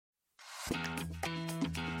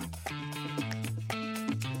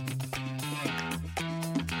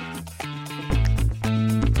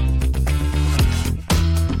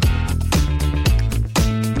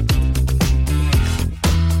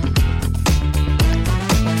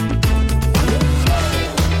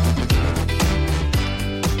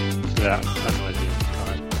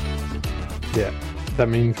That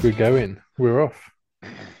means we're going. We're off.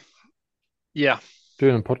 Yeah,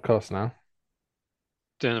 Doing a podcast now.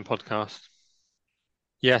 doing a podcast.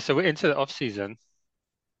 Yeah, so we're into the off season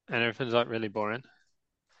and everything's like really boring.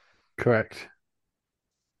 Correct.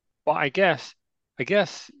 But I guess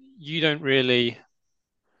you don't really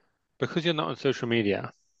because you're not on social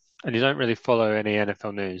media and you don't really follow any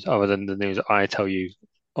NFL news other than the news I tell you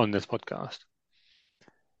on this podcast.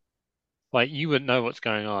 Like you would know what's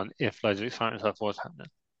going on if loads of exciting stuff was happening,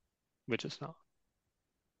 which it's not.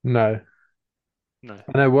 No. No.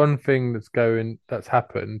 I know one thing that's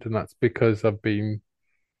happened, and that's because I've been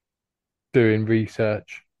doing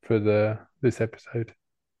research for the this episode.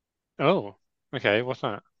 Oh, okay, what's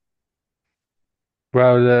that?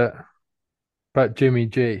 Well, about Jimmy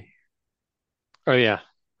G, Oh yeah.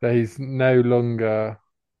 that he's no longer,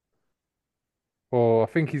 or I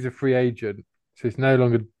think he's a free agent, so he's no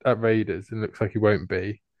longer at Raiders, and looks like he won't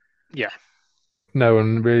be. Yeah. No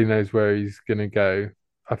one really knows where he's gonna go.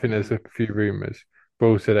 I think there's Hmm. a few rumors, but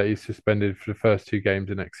also that he's suspended for the first two games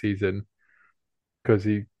of next season because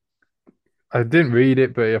he I didn't read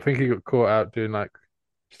it, but I think he got caught out doing like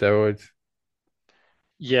steroids.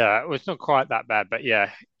 Yeah, well, it's not quite that bad, but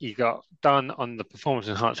yeah, he got done on the performance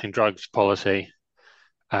enhancing drugs policy,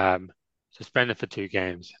 um, suspended for 2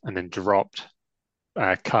 games, and then dropped,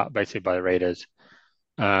 cut basically by the Raiders.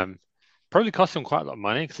 Um, Probably cost him quite a lot of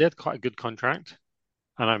money because he had quite a good contract,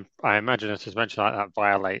 and I imagine a suspension like that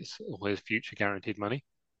violates all his future guaranteed money.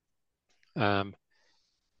 Um,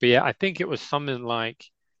 but yeah, I think it was something like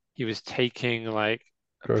he was taking like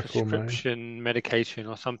a Growth hormone. prescription medication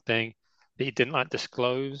or something that he didn't like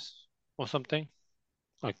disclose or something.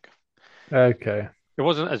 Like Okay. it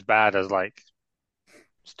wasn't as bad as like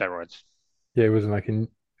steroids. Yeah, it wasn't like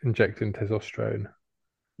injecting testosterone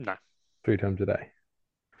No, 3 times a day.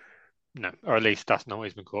 no, or at least that's not what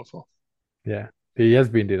he's been caught for. Yeah. He has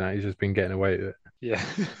been doing that. He's just been getting away with it. Yeah.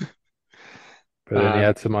 But then he Um,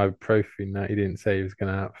 had some ibuprofen that he didn't say he was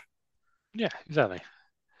going to have. yeah, exactly.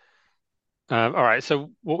 All right.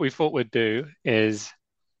 So what we thought we'd do is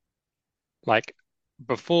like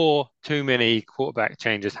before too many quarterback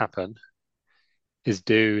changes happen, is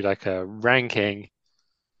do like a ranking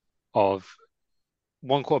of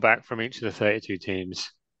one quarterback from each of the 32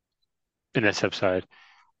 teams in this episode.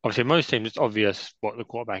 Obviously, most teams it's obvious what the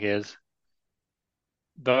quarterback is.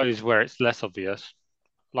 Those where it's less obvious,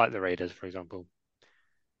 like the Raiders, for example,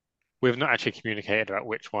 we've not actually communicated about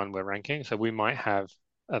which one we're ranking. So we might have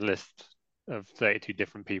a list of 32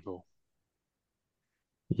 different people.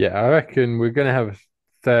 Yeah, I reckon we're going to have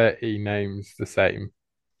 30 names the same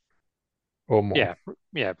or more. Yeah,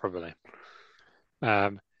 yeah, probably.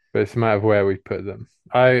 Um, But it's a matter of where we put them.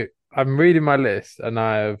 I'm reading my list and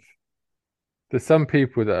there's some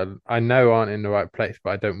people that I know aren't in the right place,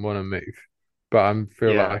 but I don't want to move. But I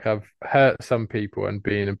feel yeah, like I've hurt some people and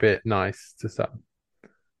been a bit nice to some.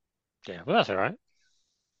 yeah. Well, that's all right.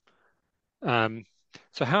 Um,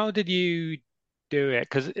 so how did you do it?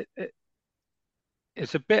 Because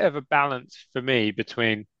it's a bit of a balance for me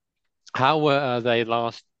between how were they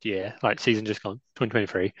last year, like season just gone,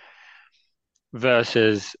 2023,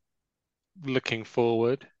 versus looking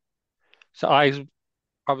forward. So I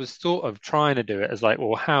was sort of trying to do it as like,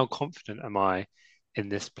 well, how confident am I in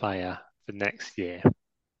this player for next year?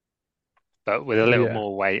 But with a little Yeah.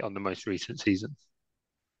 more weight on the most recent season,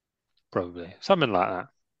 probably. Something like that.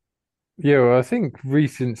 Yeah, well, I think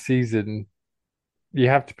recent season you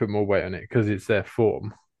have to put more weight on it because it's their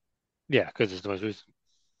form. Yeah, because it's the most recent.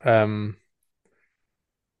 Um,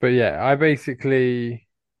 but yeah,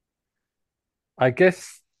 I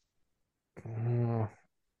guess, uh,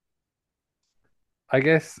 I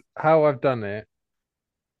guess how I've done it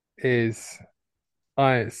is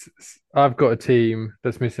I've got a team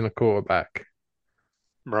that's missing a quarterback,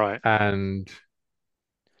 Right, and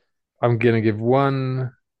I'm gonna give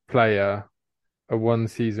one player a 1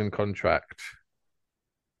 season contract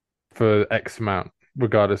for X amount,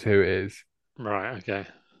 regardless who it is. right, okay.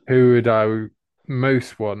 Who would I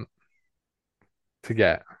most want to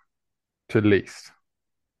get to least?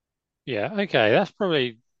 Yeah, okay. That's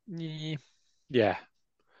probably, yeah,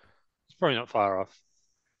 it's probably not far off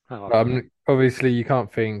how I've done it. Obviously you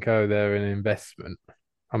can't think, oh, they're an investment.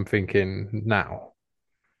 I'm thinking now.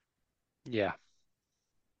 Yeah,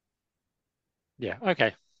 yeah,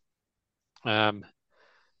 okay. Um,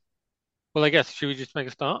 well, I guess should we just make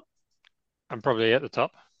a start? I'm probably at the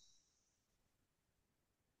top.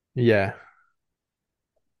 Yeah.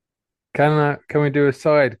 Can we do a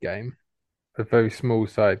side game? A very small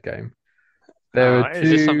side game. There are Is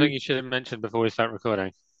this something two. you should have mentioned before we start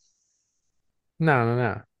recording? No, no,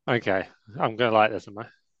 no. Okay, I'm gonna like this, am I?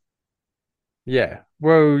 Yeah.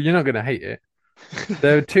 Well, you're not going to hate it.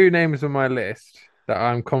 There are two names on my list that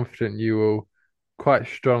I'm confident you will quite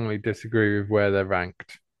strongly disagree with where they're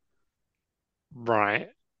ranked. Right.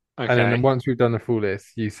 And then Okay. once we've done the full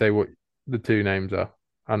list, you say what the two names are.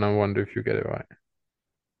 And I wonder if you'll get it right.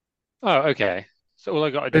 Oh, okay. So all I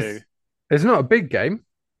got to do. It's not a big game.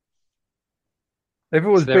 If it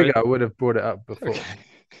was So there bigger, is. I would have brought it up before. Okay.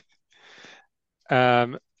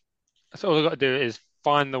 Um. So all I got to do is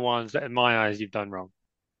find the ones that, in my eyes, you've done wrong.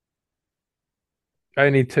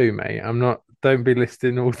 Only two, mate. I'm not, don't be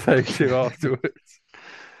listing all 32 afterwards.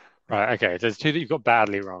 Right. Okay. There's two that you've got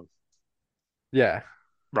badly wrong. Yeah.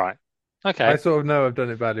 Right. I Okay. sort of know I've done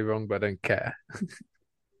it badly wrong, but I don't care.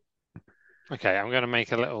 Okay. I'm going to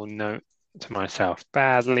make a little note to myself.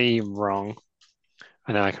 Badly wrong.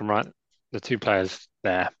 And then I can write the two players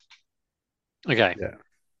there. Okay. Yeah.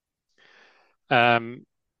 Um.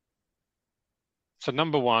 So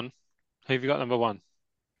number one. Who have you got number one?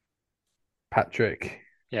 Patrick.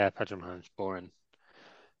 Yeah, Patrick Mahomes. Boring.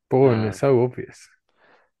 Boring. It's Um. so obvious.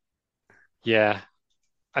 Yeah.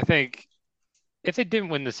 I think if they didn't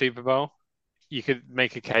win the Super Bowl, you could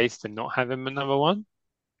make a case to not have him at number one.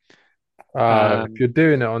 If you're Um.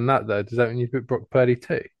 doing it on that, though, does that mean you put Brock Purdy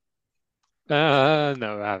too?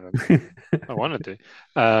 No, I haven't. I wanted to.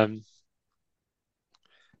 Um.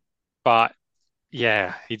 But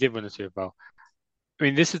yeah, he did win the Super Bowl. I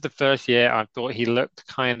mean, this is the first year I thought he looked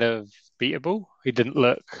kind of beatable. He didn't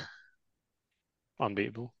look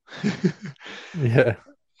unbeatable. Yeah.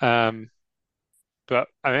 Um, but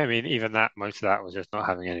I mean, even that, most of that was just not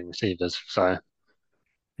having any receivers. So,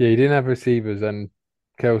 Yeah, he didn't have receivers, and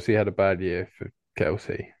Kelsey had a bad year for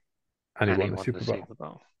Kelsey, and he and he won the won the Super Bowl, Super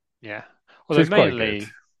Bowl. Yeah. which Although is quite good. mainly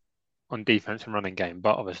on defense and running game,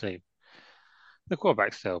 but obviously the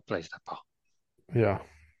quarterback still plays that part. Yeah.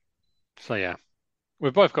 So yeah,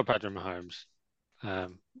 we've both got Patrick Mahomes.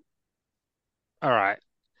 Um, all right.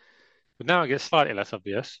 But now it gets slightly less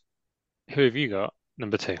obvious. Who have you got?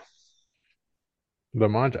 Number two.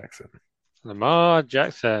 Lamar Jackson. Lamar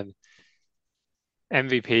Jackson,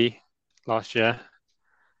 MVP last year.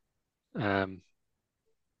 Um,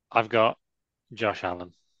 I've got Josh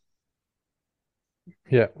Allen.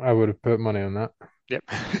 Yeah, I would have put money on that. Yep.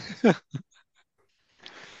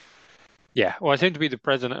 Yeah. Well, I seem to be the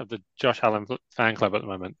president of the Josh Allen fan club at the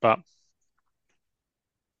moment, but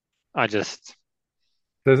I just,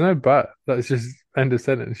 There's no but. That's just end of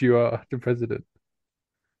sentence. You are the president.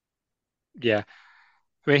 yeah.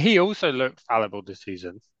 I mean, he also looked fallible this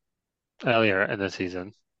season, earlier in the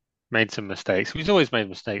season, made some mistakes. He's always made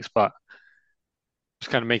mistakes, but was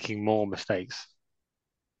kind of making more mistakes,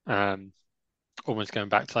 um, almost going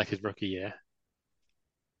back to like his rookie year.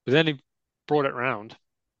 But then he brought it round,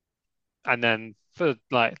 and then for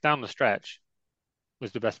like down the stretch,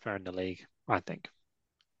 was the best player in the league, I think.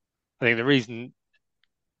 I think the reason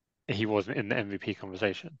he wasn't in the MVP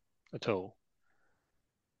conversation at all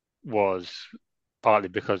was partly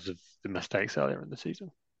because of the mistakes earlier in the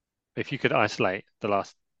season. If you could isolate the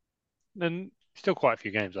last, then still quite a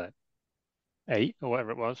few games, like eight or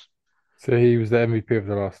whatever it was. So he was the MVP of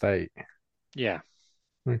the last eight. Yeah,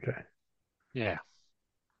 Okay. yeah,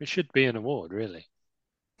 it should be an award, really.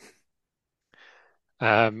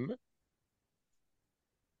 Do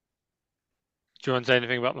you want to say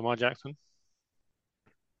anything about Lamar Jackson?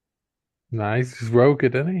 Nice. He's well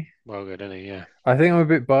good, isn't he? Well, good, isn't he? Yeah. I think I'm a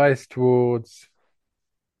bit biased towards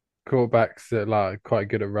quarterbacks that are like quite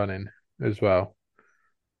good at running as well.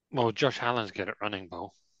 Well, Josh Allen's good at running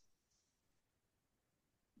ball.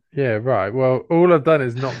 Yeah, right. Well, all I've done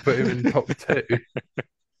is not put him in top two.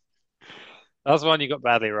 That's one you got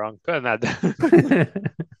badly wrong. Putting that down.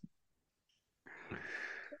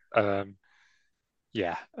 Um,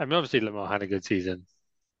 yeah. I mean, obviously Lamar had a good season.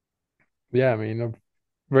 Yeah, I mean,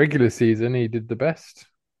 regular season he did the best.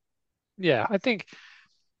 Yeah,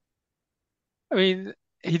 I mean,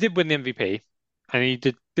 he did win the MVP and he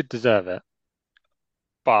did deserve it.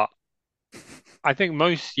 But I think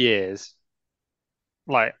most years,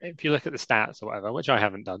 like if you look at the stats or whatever, which I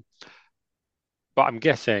haven't done, but I'm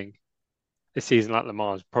guessing a season like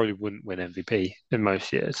Lamar's probably wouldn't win MVP in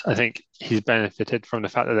most years. I think he's benefited from the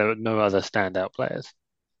fact that there were no other standout players.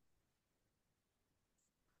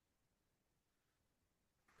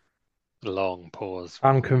 Long pause.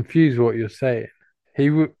 I'm confused what you're saying. He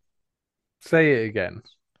would say it again.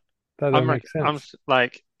 That don't make sense.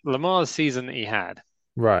 Like Lamar's season that he had.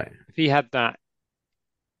 Right. If he had that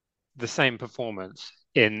the same performance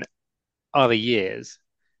in other years,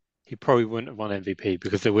 he probably wouldn't have won MVP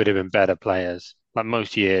because there would have been better players. Like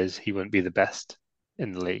most years, he wouldn't be the best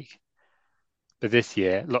in the league. But this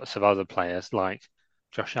year, lots of other players like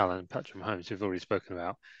Josh Allen, Patrick Mahomes, who've already spoken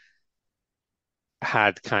about,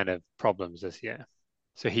 had kind of problems this year.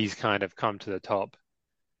 So he's kind of come to the top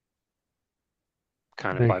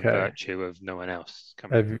kind of by Okay. virtue of no one else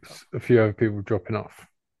coming to the top. A few other people dropping off.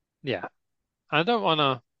 Yeah. I don't want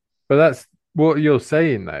to, But that's what you're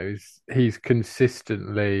saying though, is he's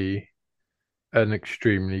consistently an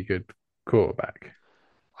extremely good quarterback.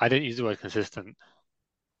 I didn't use the word consistent.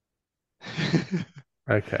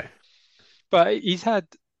 Okay. But he's had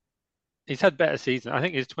better season. I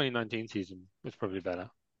think his 2019 season was probably better.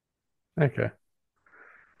 Okay.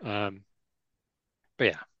 Um, but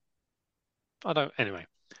yeah, I don't. Anyway,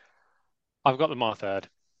 I've got them all third.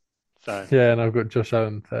 So Yeah, and I've got Josh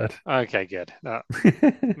Allen third. okay, good. That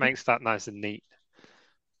makes that nice and neat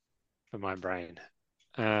for my brain.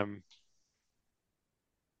 Um,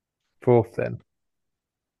 Fourth then.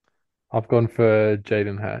 I've gone for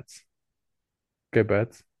Jalen Hurts. Go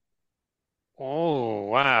Birds. oh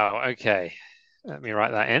wow. Okay, let me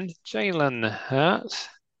write that in. Jalen Hurts.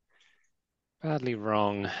 Badly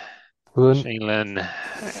wrong. Well, Jalen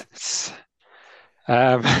Hurts.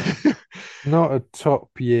 Um, not a top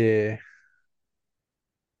year.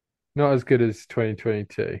 Not as good as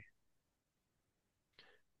 2022,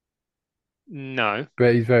 no.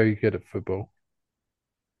 but he's very good at football.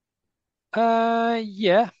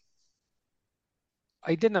 Yeah.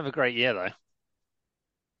 I didn't have a great year though,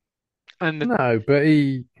 and No, but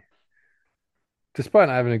despite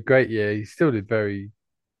not having a great year, he still did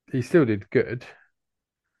good.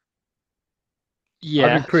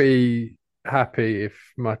 I'd be yeah. pretty happy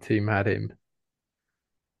if my team had him.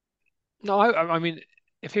 No, I mean,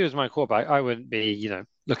 if he was my quarterback, I wouldn't be,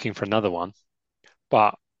 looking for another one,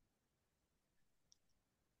 but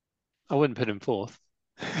I wouldn't put him fourth.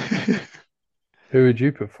 Who would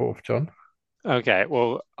you put fourth, John? Okay,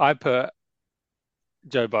 well, I put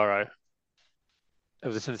Joe Burrow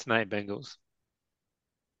of the Cincinnati Bengals.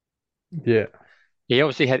 Yeah. He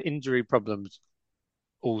obviously had injury problems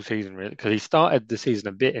all season, really, because he started the season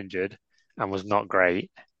a bit injured and was not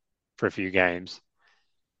great for a few games,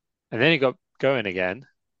 and then he got going again,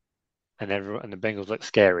 and the Bengals looked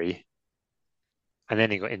scary, and then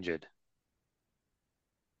he got injured,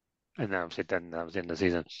 and then obviously then that was the end of the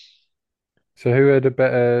season. So who had a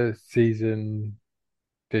better season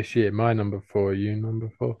this year? My number four, you number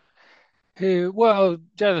four? Well,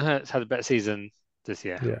 Jalen Hurts had a better season this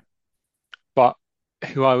year, Yeah. but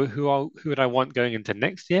who would I want going into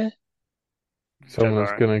next year? Joe Someone's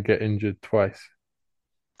Burrow. gonna get injured twice.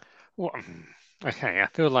 Well, okay, I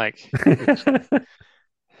feel like you're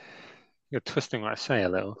you're twisting what I say a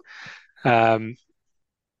little. Um,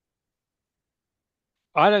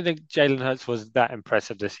 I don't think Jalen Hurts was that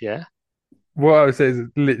impressive this year. What I would say is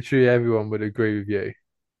literally everyone would agree with you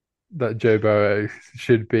that Joe Burrow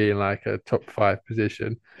should be in like a top five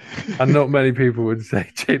position. And not many people would say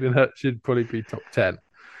Jalen Hurts should probably be top 10.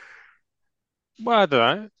 Well, I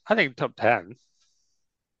don't know. I think top 10.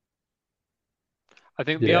 I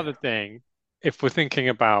think the Yeah. other thing, if we're thinking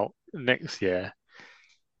about next year,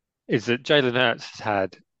 is that Jalen Hurts has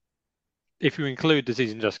had, if you include the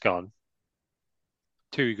season just gone,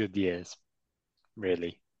 2 good years,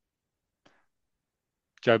 really.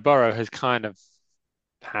 Joe Burrow has kind of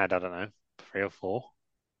had, I don't know, 3 or 4,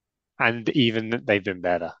 and even they've been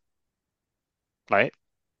better. Like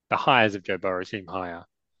the highs of Joe Burrow seem higher.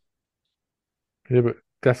 Yeah, but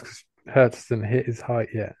that's 'cause Hurts hasn't hit his height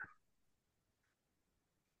yet.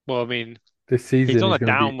 Well, I mean, This he's season on is a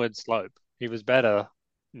going to be, downward slope. He was better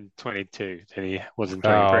in 22 than he was in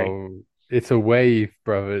 23. oh, it's a wave,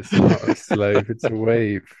 brother. It's not a slope, it's a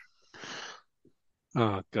wave.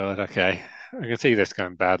 Oh God, okay. I can see this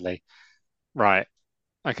going badly. Right.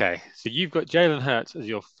 Okay. So you've got Jalen Hurts as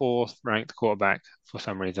your fourth ranked quarterback for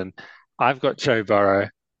some reason. I've got Joe Burrow.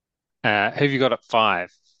 Who have you got at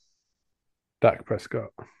 5? Dak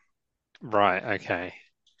Prescott. Right. Okay.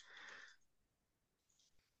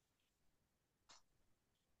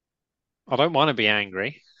 I don't want to be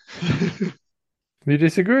angry. You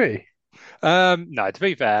disagree? No, to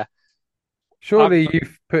be fair, I've Surely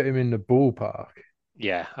you've put him in the ballpark.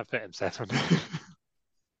 yeah, I've put him second.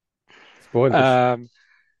 Spoilers. Um,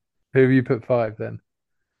 Who have you put five then?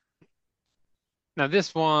 Now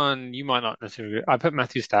this one you might not necessarily. I put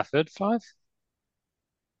Matthew Stafford 5.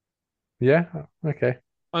 Yeah, okay.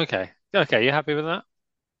 Okay. Okay, you happy with that?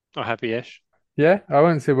 Or happy-ish? Yeah, I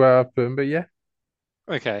won't say where I've put him, but yeah.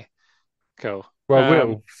 Okay, cool. Well, I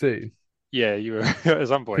will soon Yeah, you were at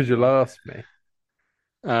some point because you you'll will. ask me.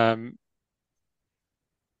 Um,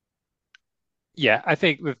 yeah, I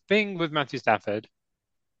think the thing with Matthew Stafford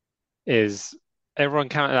is everyone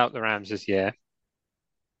counted out the Rams this year,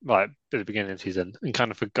 like at the beginning of the season, and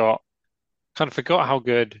kind of forgot how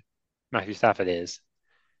good Matthew Stafford is.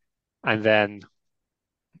 And then,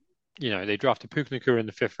 they drafted Puka Nacua in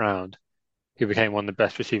the fifth round, who became one of the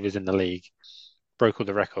best receivers in the league, broke all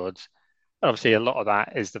the records. And obviously, a lot of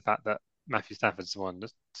that is the fact that Matthew Stafford's the one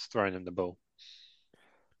that's throwing him the ball.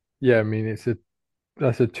 Yeah, I mean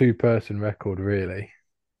that's a two-person record really.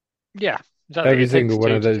 Yeah, exactly. Every It takes single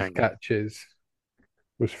one two of to those tango. catches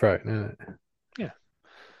was thrown, isn't it? Yeah.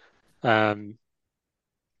 Um,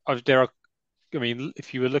 there are, I mean,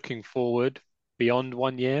 if you were looking forward beyond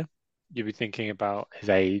 1 year, you'd be thinking about his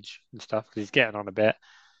age and stuff because he's getting on a bit.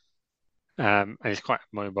 And he's quite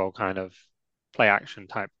a mobile kind of play action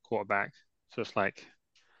type quarterback. So it's like,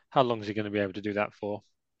 how long is he going to be able to do that for?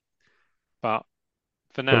 But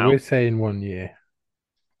for But we're now, saying 1 year.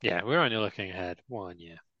 yeah, we're only looking ahead 1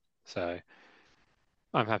 year. So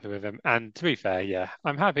I'm happy with him. And to be fair, yeah,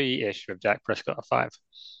 I'm happy-ish with Dak Prescott at 5.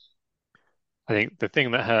 I think the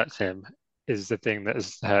thing that hurts him is the thing that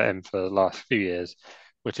has hurt him for the last few years,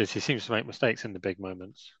 which is he seems to make mistakes in the big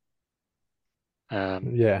moments.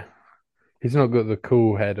 Um, Yeah. He's not got the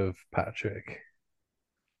cool head of Patrick,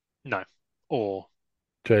 no, or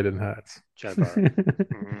Jalen Hurts. Joe Burrow.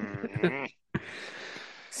 Mm,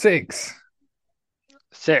 6.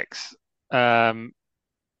 6. Um,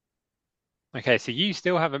 okay, so you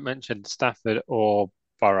still haven't mentioned Stafford or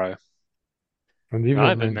Burrow. And you've I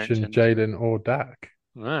not haven't mentioned mentioned. Jalen or Dak.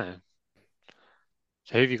 No.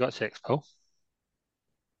 So who have you got 6, Paul?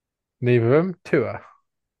 Neither of them. Tua.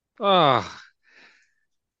 Oh,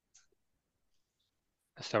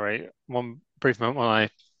 sorry. One brief moment while I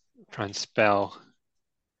try and spell.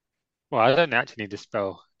 Well, I don't actually need to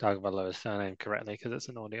spell Tagovailoa's surname correctly because it's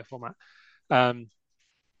an audio format. Um,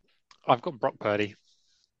 I've got Brock Purdy.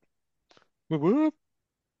 Whoop, whoop.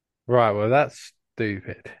 Right, well, that's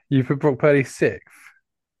stupid. You put Brock Purdy 6th.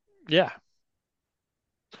 Yeah,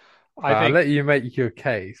 I I'll think. let you make your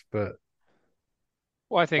case, but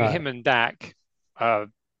Well, I think uh, him and Dak are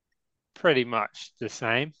pretty much the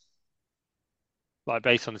same, like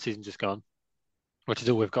based on the season just gone, which is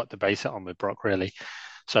all we've got to base it on with Brock, really.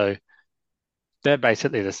 So they're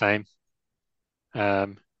basically the same.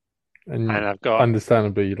 Um, and and I've got,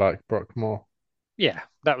 understandably, you like Brock more. yeah,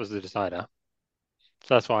 that was the decider.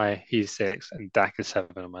 So that's why he's 6 and Dak is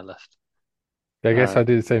 7 on my list. I guess I Um,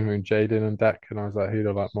 did the same thing with Jaden and Dak, and I was like, who do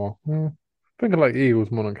I like more? I think I like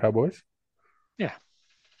Eagles more than Cowboys. yeah.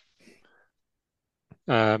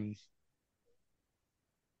 Um,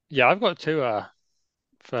 yeah, I've got two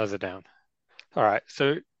further down. All right.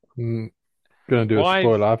 So I'm gonna do a why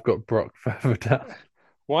spoiler. I've got Brock further down.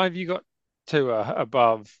 why have you got two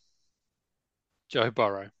above Joe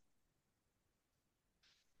Burrow,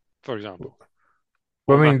 for example,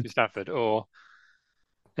 Well, or I mean, Matthew Stafford, or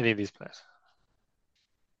any of these players?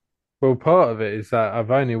 well, part of it is that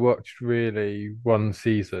I've only watched really one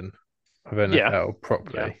season of Yeah, NFL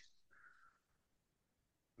yeah. properly.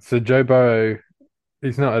 So Joe Burrow,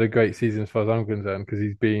 he's not had a great season as far as I'm concerned because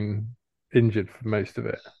he's been injured for most of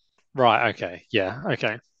it. Right. Okay. Yeah.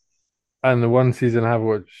 Okay. And the one season I have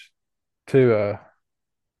watched, Tua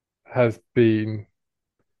has been,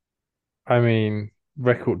 I mean,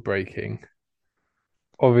 record breaking.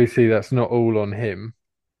 Obviously, that's not all on him.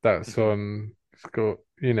 That's Hmm. on Scott,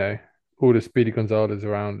 all the Speedy Gonzalez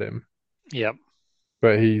around him. Yep.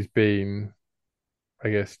 But he's been, I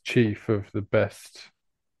guess, chief of the best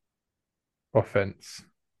offense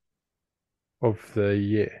of the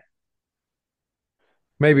year.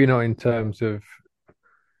 Maybe not in terms of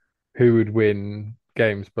who would win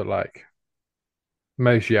games, but like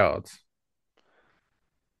most yards.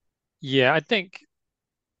 Yeah. I think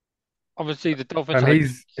obviously the Dolphins And had a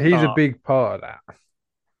good he's a start. big part of that.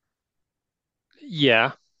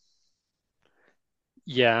 Yeah.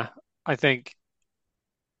 Yeah. I think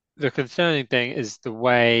the concerning thing is the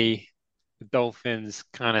way the Dolphins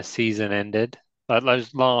kind of season ended. Like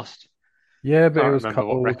those last, Yeah, I but it can't was remember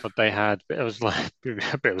what cold. record they had, but it was like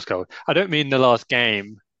it was cold. I don't mean the last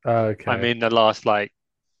game. I Okay. mean the last like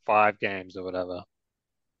 5 games or whatever.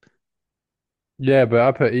 Yeah, but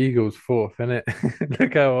I put Eagles fourth in it.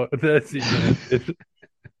 Look how their season ended.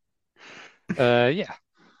 Yeah.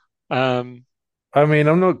 Um, I mean,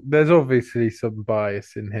 I'm not. There's obviously some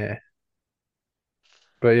bias in here,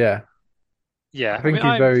 but yeah, yeah. I think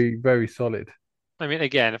he's very, very solid. I mean,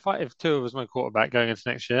 again, if Tua was my quarterback going into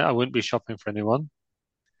next year, I wouldn't be shopping for anyone.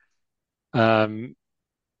 Um,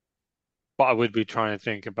 but I would be trying to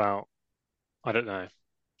think about, I don't know,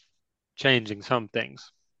 changing some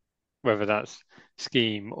things, whether that's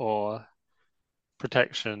scheme or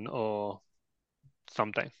protection or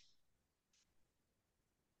something.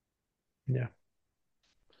 Yeah.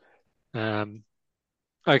 Um,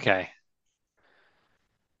 okay.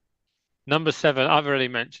 Number seven, I've already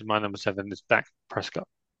mentioned my number seven is Dak Prescott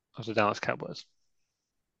of the Dallas Cowboys.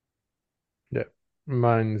 Yeah.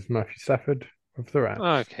 Mine's Matthew Stafford of the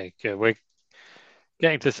Rams. Okay, good. We're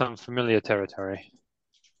getting to some familiar territory.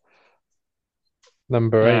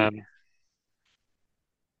 Number 8, Um,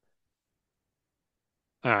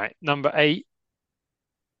 all right, number eight,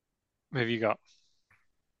 who have you got?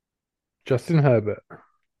 Justin Herbert,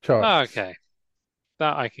 Chargers. Okay,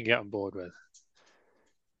 that I can get on board with.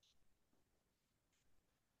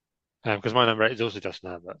 Because my number eight is also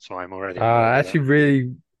Justin Herbert, so I'm already on board I with that. actually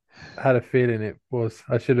really had a feeling it was.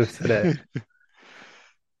 I should have said it.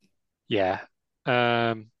 Yeah.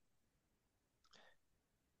 Um,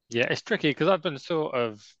 yeah, it's tricky because I've been sort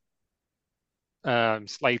of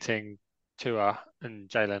slating Tua and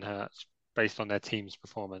Jalen Hurts based on their team's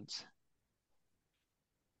performance.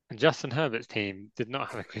 And Justin Herbert's team did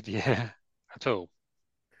not have a good year at all,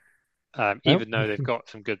 Nope. even though they've got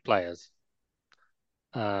some good players.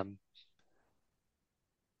 Um,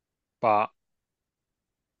 but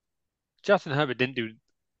Justin Herbert didn't do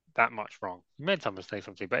that much wrong. He made some mistakes,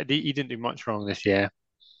 obviously, but he didn't do much wrong this year.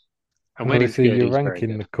 And And when he's obviously, good, you're he's very ranking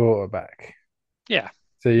good. the quarterback. Yeah,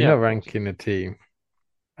 So you're yeah, not of course. ranking a team.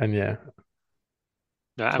 And yeah,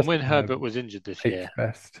 No, and when Justin Herbert Herbert, was injured this eighth year,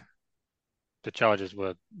 best. the Chargers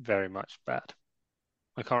were very much bad.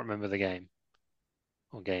 I can't remember the game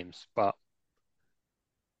or games, but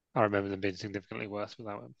I remember them being significantly worse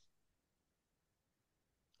without him.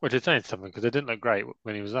 Which is saying something because it didn't look great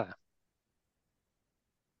when he was there.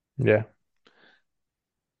 Yeah.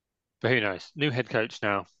 But who knows? New head coach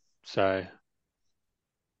now, so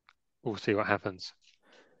we'll see what happens.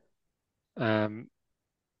 Um,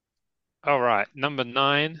 all right, number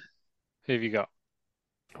nine. Who have you got?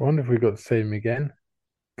 I wonder if we got the same again.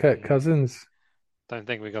 Kirk Hmm, Cousins. don't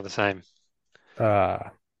think we got the same.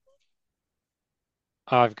 Ah,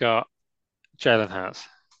 I've got Jalen Hurts.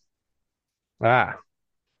 ah.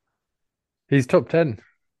 He's top 10.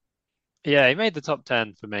 Yeah, he made the top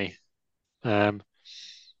 10 for me. Um,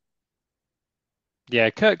 yeah,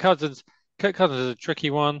 Kirk Cousins is a tricky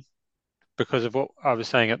one because of what I was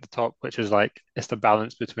saying at the top, which is like it's the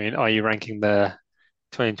balance between are you ranking the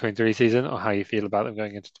 2023 season or how you feel about them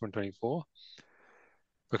going into 2024?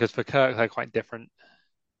 Because for Kirk, they're quite different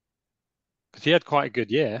because he had quite a good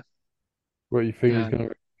year. What you think he's Um, going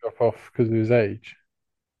to drop off because of his age?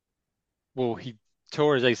 well, he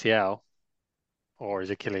tore his ACL or his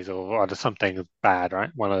Achilles or something bad,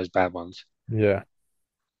 right? One of those bad ones. Yeah.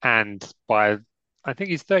 And I think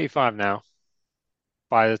he's 35 now.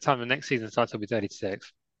 By the time the next season starts, he'll be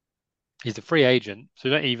 36. He's a free agent, so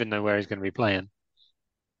we don't even know where he's going to be playing.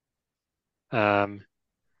 Um,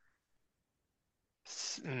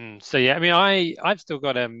 so yeah, I mean, I've still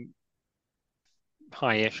got him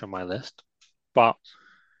high-ish on my list, but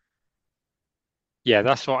yeah,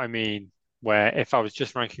 that's what I mean. Where if I was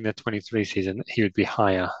just ranking the 23 season, he would be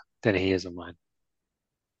higher than he is on mine.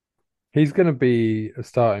 He's going to be a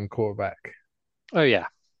starting quarterback. Oh yeah,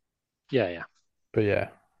 yeah, yeah, But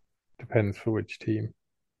yeah, depends for which team.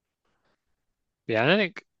 yeah. And I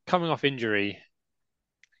think coming off injury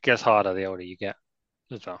gets harder the older you get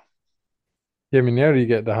as well. Yeah, I mean, the older you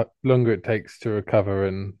get, the longer it takes to recover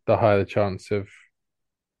and the higher the chance of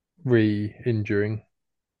re-injuring.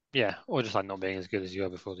 Yeah, or just like not being as good as you were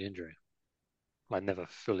before the injury, like never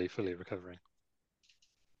fully recovering.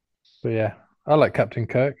 But yeah, I like Captain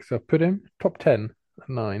Kirk, so I've put him top 10 at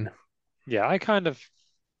 9. Yeah,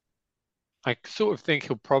 I sort of think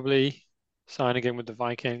he'll probably sign again with the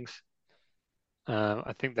Vikings.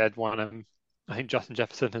 I think they'd want him. I think Justin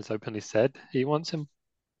Jefferson has openly said he wants him,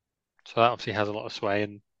 so that obviously has a lot of sway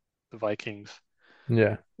in the Vikings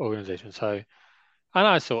Yeah, organization. So, and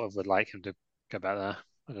I sort of would like him to go back there.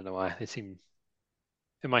 I don't know why they seem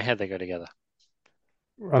in my head they go together,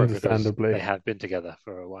 probably because they understandably. have been together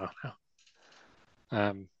for a while now.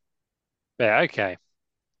 Um, but yeah, okay.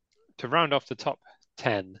 To round off the top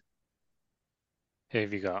 10, who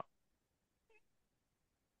have you got?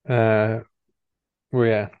 Uh, well,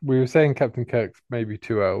 yeah, we were saying Captain Kirk's maybe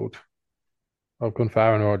too old. I've gone for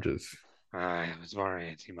Aaron Rodgers. I was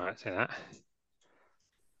worried you might say that.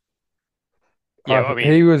 I Yeah, I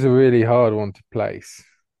he mean, was a really hard one to place.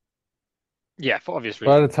 yeah, for obvious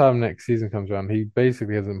By the reasons. time next season comes around, he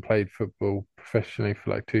basically hasn't played football professionally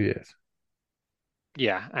for like 2 years.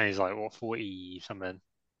 Yeah, and he's like, what, 40 something?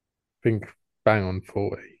 I think bang on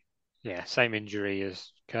 40. Yeah, same injury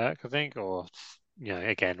as Kirk, I think, or,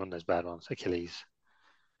 again, one of those bad ones, Achilles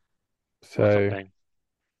or So something.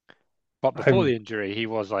 But before I, the injury, he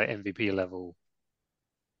was like MVP level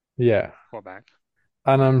yeah, quarterback.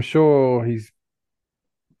 And I'm sure he's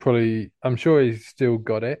still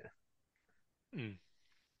got it, Mm,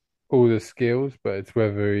 all the skills, but it's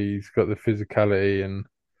whether he's got the physicality and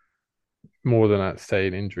more than that,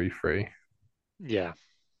 staying injury free. yeah,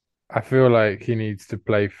 I feel like he needs to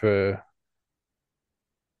play for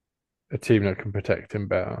a team that can protect him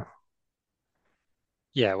better.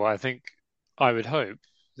 yeah. Well, I think I would hope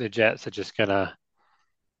the Jets are just gonna,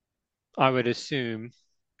 I would assume,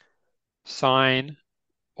 sign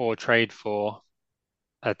or trade for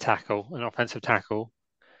a tackle, an offensive tackle,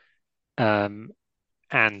 um,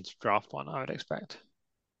 and draft one. I would expect,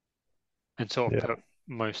 and sort of Yeah, put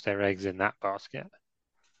most of their eggs in that basket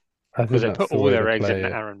I because think they that's put the all way to their eggs in play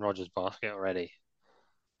the it. Aaron Rodgers basket already.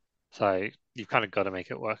 So you've kind of got to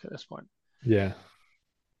make it work at this point. Yeah.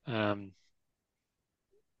 Um,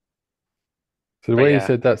 So the but way you yeah,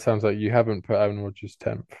 said that sounds like you haven't put Aaron Rodgers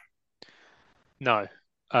 10th. no,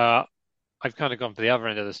 uh, I've kind of gone for the other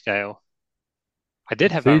end of the scale. I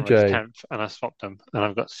did have Aaron Rodgers CJ, 10th, and I swapped him, and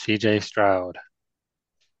I've got CJ Stroud.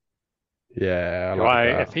 yeah, I Who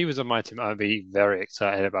like if that. he was on my team, I'd be very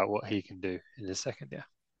excited about what he can do in his second year.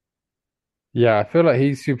 Yeah, I feel like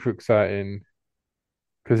he's super exciting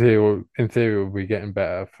because he will, in theory, will be getting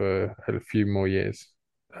better for a few more years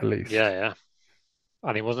at Yeah, least. yeah,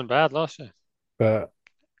 and he wasn't bad last year. But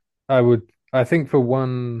I think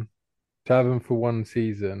to have him for one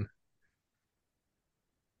season,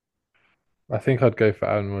 I think I'd go for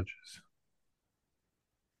Aaron Rodgers.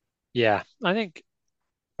 Yeah, I think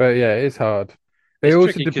But yeah, it's hard. It it's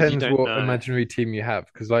also tricky because you depends don't what know. imaginary team you have.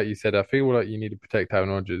 Because, like you said, I feel like you need to protect Aaron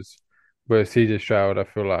Rodgers. Whereas CJ Stroud, I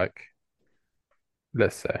feel like,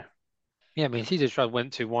 let's say, Yeah, I mean, CJ Stroud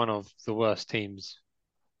went to one of the worst teams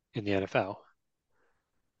in the NFL.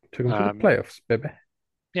 took him to the Um, playoffs, baby.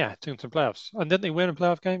 yeah, took him to the playoffs, and didn't they win a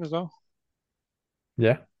playoff game as well?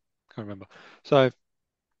 Yeah. Can't remember. So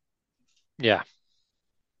yeah,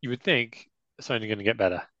 you would think it's only going to get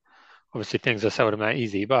better. Obviously, things are seldom that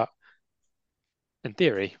easy, but in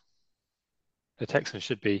theory, the Texans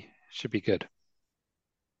should be good.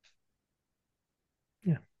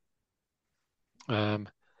 Yeah. Um,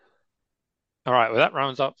 all right, well that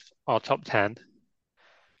rounds up our top 10.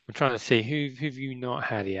 I'm trying to see who've you not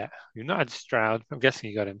had yet. You've not had Stroud. I'm guessing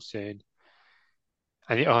you got him soon.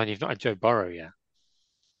 And you've not had Joe Burrow yet.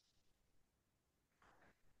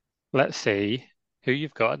 Let's see who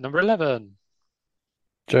you've got at number 11.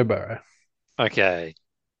 Joe Burrow. Okay,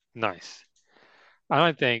 nice. And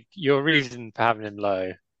I think your reason for having him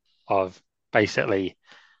low of basically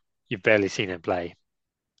you've barely seen him play,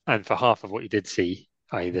 and for half of what you did see,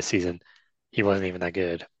 i.e. this season, he wasn't even that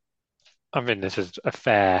good. I mean, this is a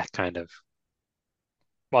fair kind of.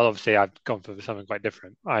 Well, obviously, I've gone for something quite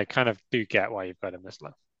different. I kind of do get why you've got him this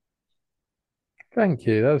low. Thank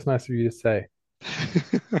you. That was nice of you to say.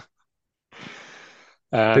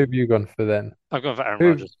 Who have um, you gone for then? I've gone for Aaron Who?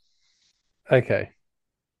 Rodgers. Okay. I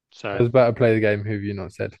So, was about to play the game. Who have you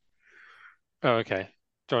not said? oh, okay.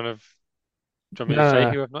 Do you want to, do you want me No, to no, say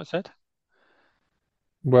no. who I've not said?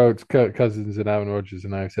 Well, it's Kirk Cousins and Aaron Rodgers,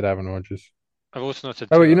 and I said Aaron Rodgers. I've also not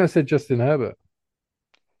said Oh, wait, you Tua. not said Justin Herbert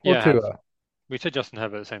or Yeah, I have. Tua. We said Justin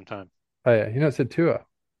Herbert at the same time. Oh yeah, you not said Tua.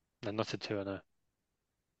 No, not said Tua, no.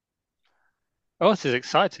 Oh, this is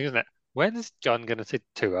exciting, isn't it? When's John going to say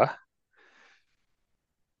Tua?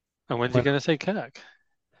 And when's he When going to say Kirk?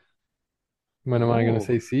 when am I going to Oh,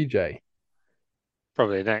 say CJ?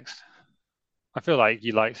 probably next. I feel like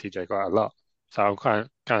you like CJ quite a lot. So I'm kind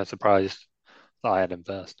of surprised that I had him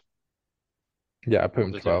first. Yeah, I put What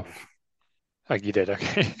him the difference? 12th. Oh, you did,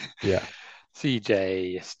 okay. Yeah.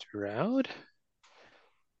 CJ Stroud.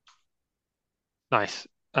 Nice.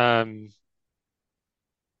 Um,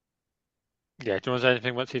 yeah, do you want to say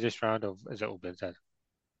anything about CJ Stroud or has it all been said?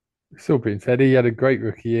 It's all been said. He had a great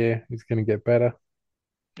rookie year. He's going to get better.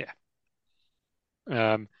 Yeah.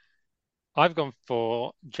 Um, I've gone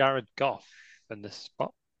for Jared Goff in this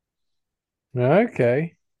spot.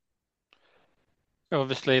 Okay.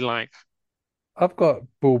 Obviously, like, I've got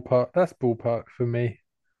ballpark. That's ballpark for me.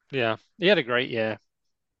 yeah, he had a great year.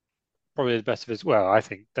 Probably the best of his, well, I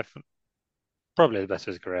think definitely, probably the best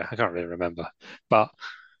of his career. I can't really remember. But,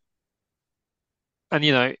 and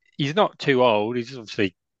he's not too old. He's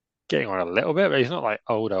obviously getting on a little bit, but he's not like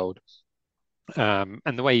old, old. And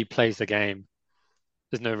the way he plays the game,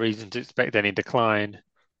 there's no reason to expect any decline.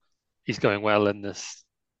 He's going well in this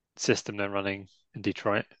system they're running in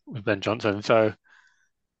Detroit with Ben Johnson. So,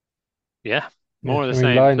 yeah, Yeah. more of the I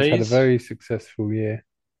mean, same, Lions had a please. very successful year.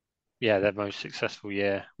 Yeah, their most successful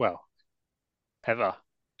year, well, ever.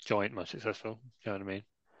 Joint most successful. You know what I mean?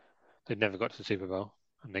 They've never got to the Super Bowl,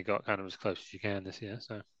 and they got kind of as close as you can this year.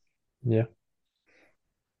 So, Yeah.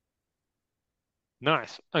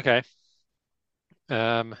 Nice. Okay.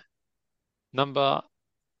 Um, number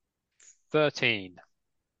 13,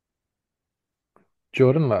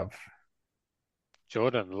 Jordan Love.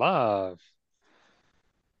 Jordan Love.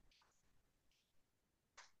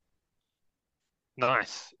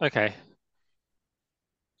 Nice. Okay.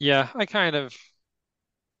 Yeah,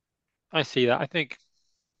 I see that.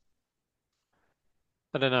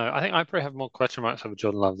 I don't know. I think I probably have more question marks over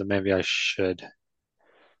Jordan Love than maybe I should.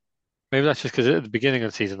 Maybe that's just because at the beginning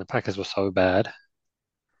of the season, the Packers were so bad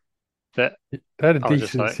that They had a I was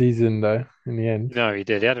just decent like, season though in the end. no, he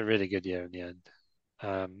did. He had a really good year in the end.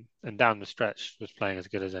 And down the stretch was playing as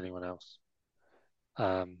good as anyone else.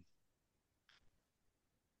 Um,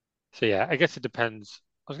 so yeah, I guess it depends.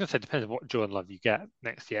 I was going to say it depends on what Jordan Love you get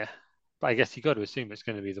next year, but I guess you got to assume it's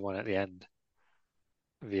going to be the one at the end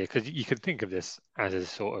of the year because you could think of this as a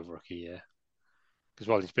sort of rookie year. Because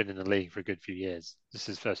while he's been in the league for a good few years, this is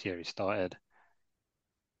his first year he started.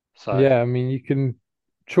 So Yeah, I mean you can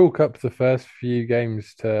chalk up the first few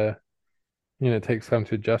games to, it takes time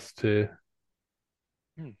to adjust to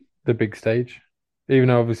hmm, the big stage. Even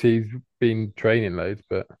though obviously he's been training loads,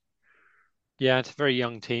 but yeah, it's a very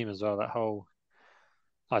young team as well. That whole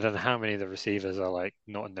I don't know how many of the receivers are like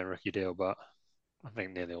not in their rookie deal, but I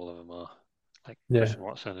think nearly all of them are. Like yeah. Christian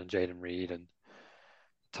Watson and Jaden Reed and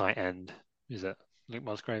tight end. Is it Luke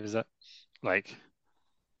Musgrave? Is it like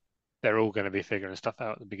they're all going to be figuring stuff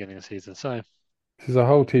out at the beginning of the season? So There's a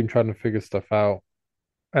whole team trying to figure stuff out.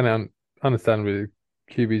 And understandably,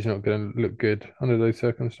 QB's not going to look good under those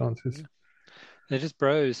circumstances. yeah, they're just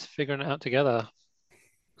bros figuring it out together,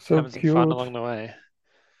 So having some fun cured. along the way.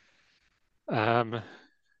 Um,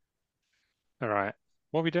 all right,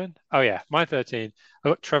 what are we doing? Oh yeah, my 13. I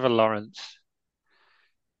got Trevor Lawrence,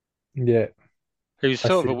 Yeah, who's I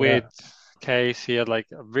sort of see a weird that. case. He had like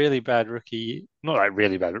a really bad rookie, not like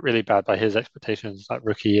really bad, but really bad by his expectations, like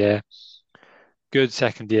rookie year. Good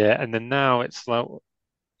second year, and then now it's like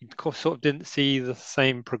you sort of didn't see the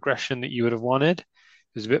same progression that you would have wanted. It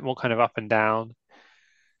was a bit more kind of up and down,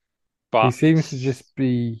 He but seems to just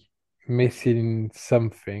be missing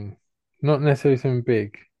something. Not necessarily something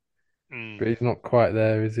big, but mm, he's not quite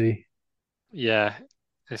there, is he? yeah,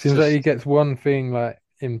 it's Seems like he just gets one thing like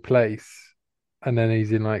in place and then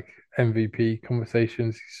he's in like MVP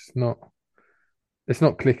conversations. He's just not, it's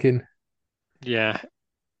not clicking. yeah,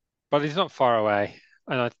 but he's not far away,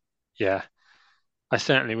 and yeah, I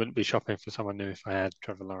certainly wouldn't be shopping for someone new if I had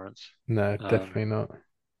Trevor Lawrence. No, Um, definitely not.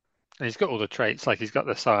 and he's got all the traits, like he's got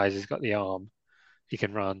the size, he's got the arm, he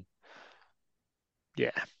can run.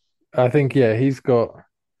 Yeah, I think, yeah, he's got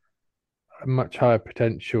a much higher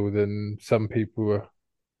potential than some people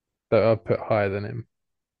that are put higher than him.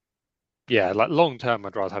 yeah, like long term,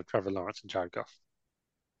 I'd rather have Trevor Lawrence and Jared Goff.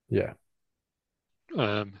 Yeah.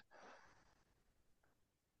 Um,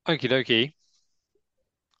 Okie dokie.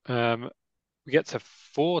 We get to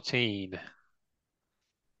 14.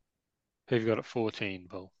 Who've you got at 14,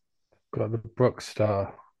 Paul? Got the Brock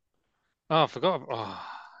Star. Oh, I forgot. Oh,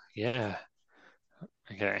 yeah.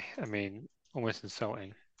 Okay. I mean, almost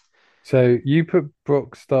insulting. So you put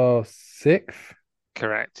Brock Star sixth,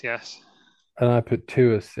 Correct. Yes. and I put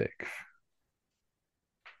Tua sixth.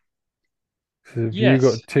 So have you Yes.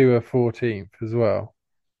 got Tua 14th as well?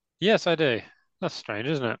 Yes, I do. That's strange,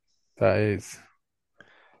 isn't it? That is.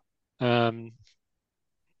 Um,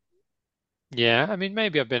 yeah. I mean,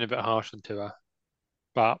 maybe I've been a bit harsh on Tua,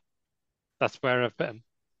 but that's where I've been.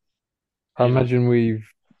 I You know. imagine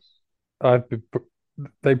I've been,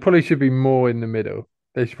 they probably should be more in the middle.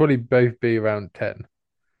 They should probably both be around 10.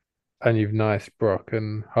 And you've nice Brock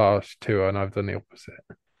and harsh Tua, and I've done the opposite.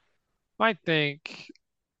 I think.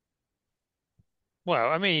 Well,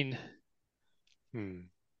 I mean,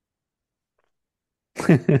 hmm,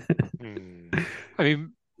 hmm. I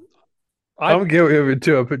mean, I'm I guilty of it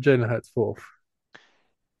too. I put Jalen Hurts fourth.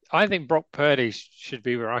 I think Brock Purdy should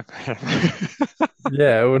be where I put him.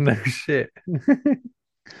 Yeah, well, no shit.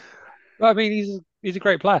 I mean, he's a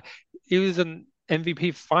great player. He was an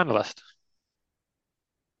MVP finalist.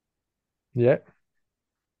 Yeah,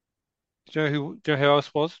 Do you know who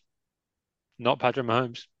else was? Not Patrick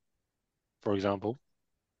Mahomes, for example.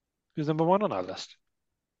 Who's number one on our list?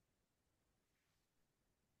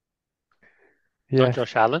 Not yeah.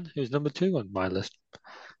 Josh Allen, who's number two on my list.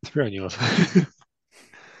 Three on yours.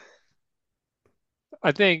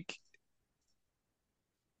 I think,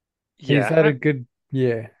 He's yeah, had a good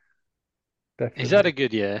year, he's had a definitely.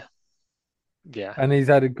 good year. Yeah, And he's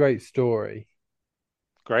had a great story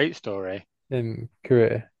great story. in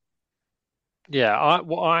career. Yeah,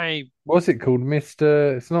 What's it called?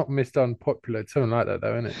 Mr. It's not Mr. Unpopular. It's something like that,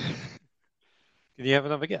 though, isn't it? can you have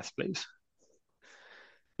another guess, please?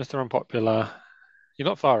 Mr. Unpopular. You're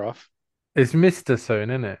not far off. It's Mr. Soon,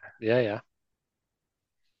 isn't it? Yeah, yeah.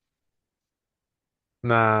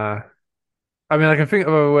 Nah. I mean, I can think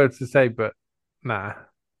of other words to say, but nah.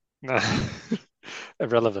 No.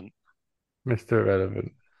 Irrelevant. Mr.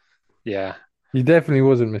 Irrelevant. Yeah. He definitely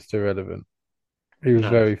wasn't Mr. Irrelevant. He was No.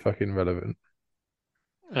 very fucking relevant.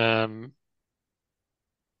 Um,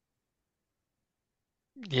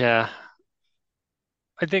 yeah.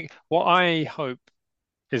 I think what I hope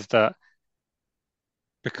is that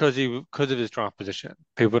because of his draft position,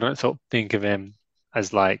 people don't sort of think of him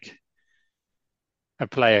as like a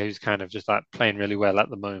player who's kind of just like playing really well at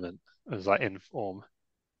the moment, as like in form,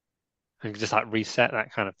 and just like reset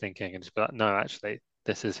that kind of thinking and just be like, no, actually,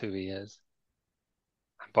 this is who he is.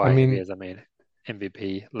 And I by who he mean, is, I mean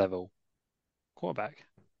MVP level quarterback.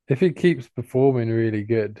 if he keeps performing really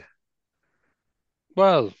good,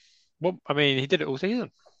 Well, I mean, he did it all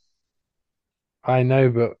season. I know,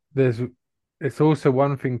 but it's also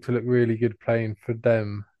one thing to look really good playing for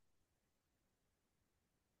them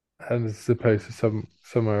as opposed to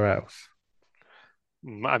somewhere else.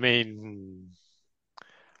 I mean,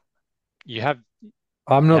 you have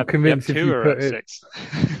I'm you not have you have convinced if you Tua put at it, six.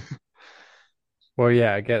 well,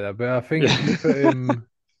 yeah, I get that, but I think if you put Yeah. him,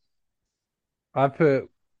 I put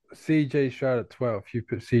CJ Stroud at 12th, you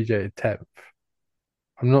put CJ at 10th.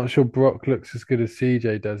 I'm not sure Brock looks as good as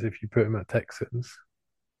CJ does if you put him at Texans.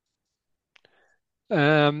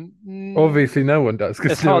 Um, Obviously, mm, no one does it's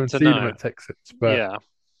because no hard one's to seen him know. at Texans, but Yeah,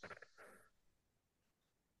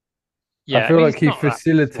 I yeah. I feel mean, like it's he not that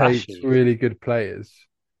facilitates flashy. really good players,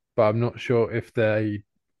 but I'm not sure if they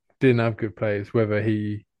didn't have good players, whether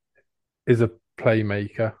he is a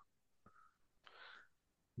playmaker.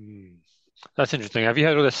 Hmm. That's interesting. Have you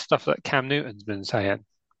heard all this stuff that Cam Newton's been saying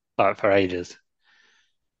like for ages?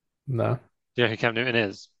 No. Do you know who Cam Newton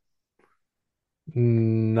is?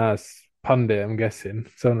 That's pundit, I'm guessing.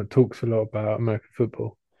 Someone that talks a lot about American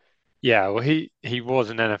football. Yeah, well, he was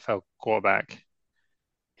an NFL quarterback.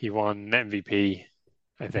 He won MVP,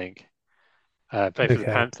 I think. Played for the Okay.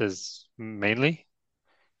 Panthers mainly.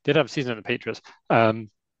 Did have a season at the Patriots.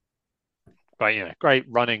 But great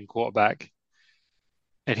running quarterback.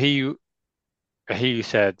 And he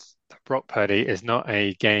said that Brock Purdy is not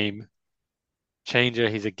a game changer,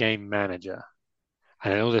 he's a game manager.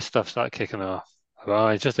 And then all this stuff started kicking off.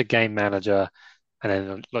 Well, he's just a game manager, and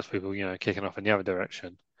then lots of people, kicking off in the other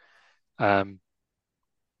direction. Um,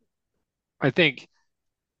 I think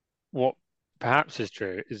what perhaps is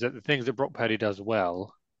true is that the things that Brock Purdy does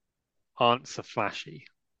well aren't so flashy.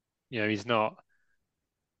 He's not,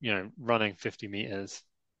 running 50 meters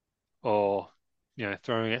or,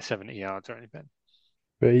 throwing it 70 yards or anything.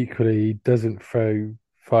 But equally, he doesn't throw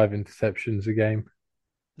 5 interceptions a game.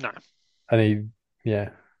 No. And yeah,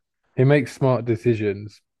 he makes smart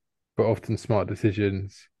decisions, but often smart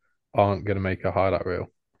decisions aren't going to make a highlight reel.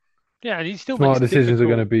 Yeah, and Smart decisions are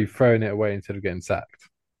going to be throwing it away instead of getting sacked.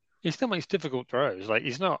 he still makes difficult throws. Like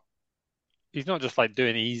he's not just like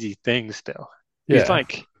doing easy things still. He's Yeah,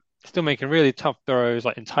 like still making really tough throws,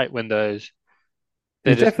 like in tight windows.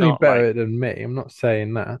 They're he's just definitely not like, better than me. I'm not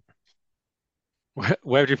saying that.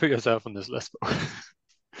 where would you put yourself on this list?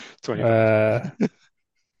 21st. Uh,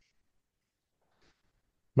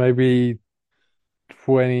 maybe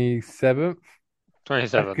 27th. I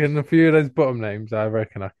 27th. reckon a few of those bottom names I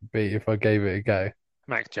reckon I could beat if I gave it a go.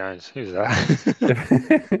 Mac Jones. Who's that?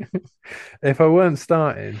 If, if I weren't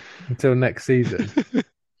starting until next season,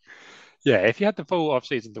 Yeah, if you had the full off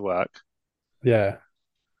season to work, yeah,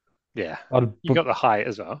 yeah, I'd you got the height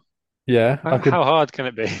as well. yeah, I could How hard can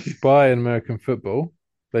it be? buy an American football.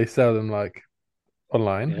 They sell them like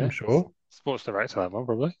online, I'm Yeah, sure. Sports Direct will have one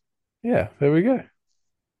probably. Yeah, there we go.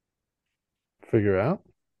 Figure it out.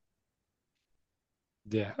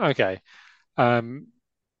 Yeah. Okay. Um,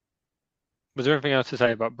 was there anything else to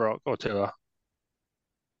say about Brock or Tua?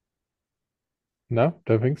 No,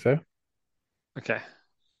 don't think so. Okay.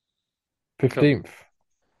 Cool. 15th.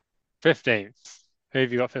 15th. Who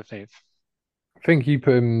have you got 15th? I think you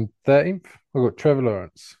put him 13th. I got Trevor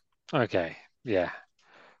Lawrence. Okay. Yeah.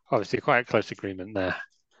 Obviously, quite a close agreement there.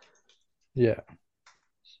 Yeah.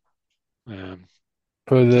 Um,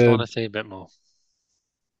 For just want the to see a bit more.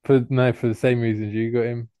 for the same reasons you got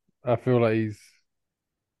him. I feel like he's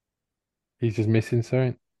just missing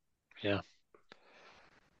something. Yeah.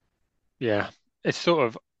 Yeah. It's sort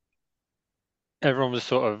of everyone was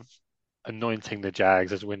sort of anointing the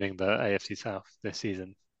Jags as winning the AFC South this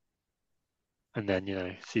season. And then,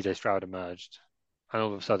 CJ Stroud emerged. And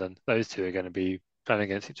all of a sudden, those two are going to be playing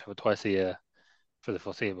against each other twice a year for the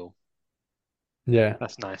foreseeable. Yeah,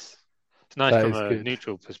 That's nice. It's nice that from is a good.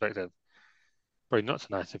 neutral perspective. Probably not so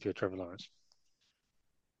nice if you're Trevor Lawrence.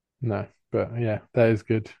 No, but yeah, that is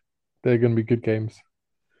good. They're going to be good games.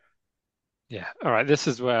 Yeah. All right. This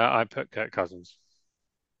is where I put Kirk Cousins.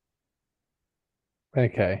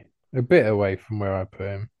 Okay, a bit away from where I put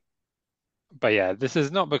him. But yeah, this is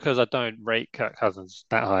not because I don't rate Kirk Cousins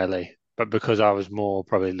that highly, but because I was more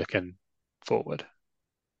probably looking forward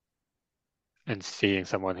and seeing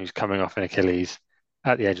someone who's coming off an Achilles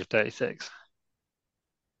at the age of 36.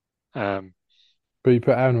 Um, But you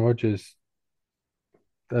put Aaron Rodgers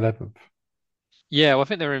 11th. yeah, well, I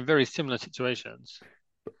think they're in very similar situations.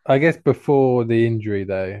 I guess before the injury,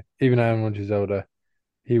 though, even Aaron Rodgers is older,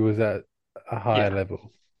 he was at a higher Yeah,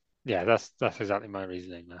 level. yeah, that's exactly my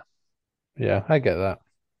reasoning there. Yeah, I get that.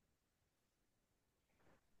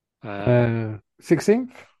 Um,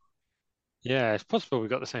 16th? yeah, it's possible we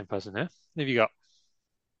got the same person here. Who have you got?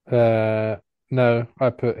 Uh, no, I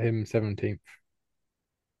put him 17th.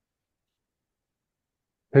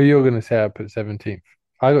 Who you're going to say I put 17th?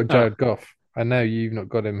 I got Oh, Jared Goff. I know you've not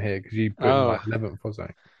got him here because you put him like oh, 11th or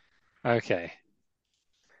something. okay.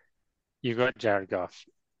 You got Jared Goff.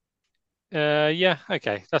 Yeah,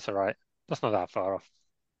 okay, that's all right. That's not that far off.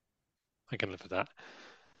 I can live with that.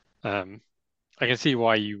 Um, I can see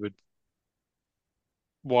why you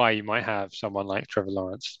might have someone like Trevor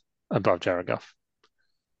Lawrence above Jared Goff.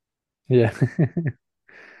 Yeah.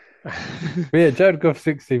 But yeah, Jared Goff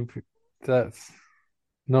 16th. That's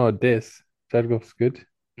not a diss. Jared Goff's good.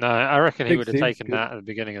 No, I reckon he would have 16th's taken good. that at the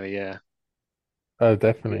beginning of the year. Oh,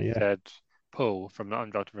 He definitely. had Yeah. said, Paul from the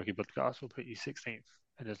Undrafted Rookie podcast will put you 16th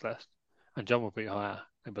in his list, and John will put you higher.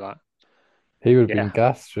 They'd be like, He would have been yeah,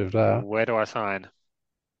 gassed with that. where do I sign?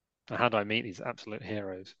 And how do I meet these absolute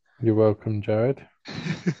heroes? You're welcome, Jared.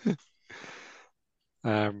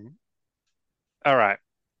 um, all right.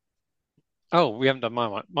 Oh, we haven't done my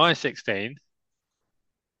one. My 16,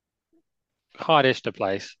 hardish to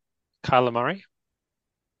place. Kyler Murray.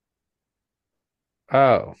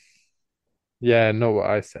 Oh, yeah, not what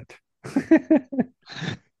I said.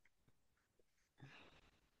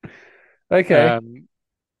 Okay. Um,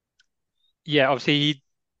 yeah, obviously he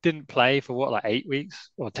didn't play for what, like 8 weeks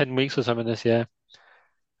or 10 weeks or something this year.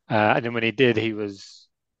 And then when he did, he was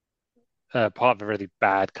part of a really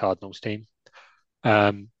bad Cardinals team.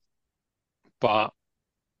 Um, but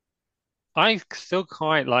I still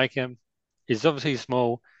quite like him. He's obviously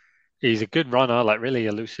small. He's a good runner, like really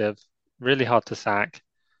elusive, really hard to sack.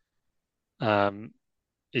 Um,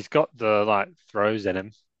 he's got the like throws in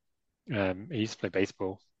him. He used to play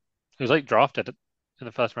baseball. He was like drafted in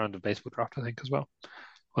the first round of baseball draft, I think, as well,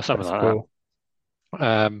 or something That's like cool.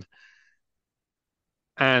 that.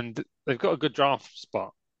 And they've got a good draft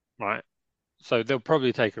spot, right? So they'll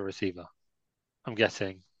probably take a receiver, I'm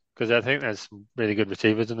guessing, because I think there's some really good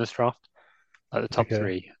receivers in this draft. Like the top Okay.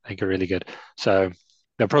 three, I think are really good. So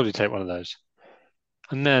they'll probably take one of those.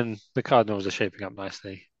 And then the Cardinals are shaping up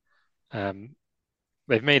nicely. Um,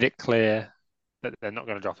 they've made it clear that they're not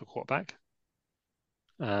going to draft a quarterback.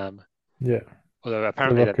 Um, Yeah. although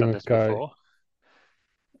They're apparently they've rocking done with this Guy. before.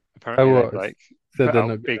 I Apparently they've was like said put they're out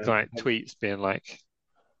not big gonna like tweets being like,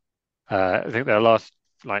 I think their last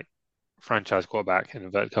like franchise quarterback in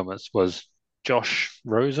inverted commas was Josh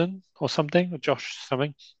Rosen or something, or Josh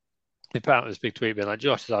something. They put out this big tweet being like,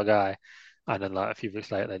 Josh is our guy. And then like a few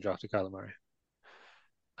weeks later they drafted Kyler Murray.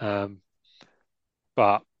 Um,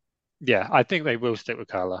 but yeah, I think they will stick with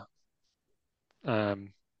Kyler.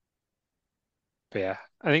 Um, but yeah,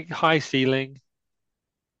 I think high ceiling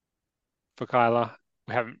for Kyler.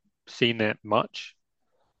 We haven't seen it much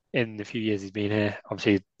in the few years he's been here.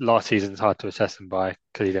 Obviously, last season's hard to assess him by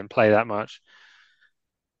because he didn't play that much,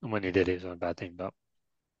 and when he did, he was on a bad team. But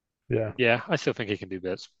yeah. yeah, I still think he can do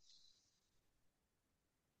bits.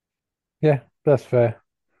 Yeah, that's fair.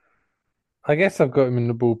 I guess I've got him in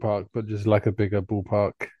the ballpark, but just like a bigger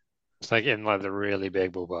ballpark. It's like in like the really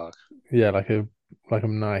big ballpark, Yeah, like a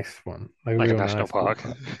nice one. Like a like a real national nice park.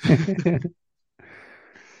 ballpark.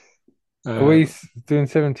 Are we Um, doing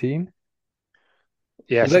 17?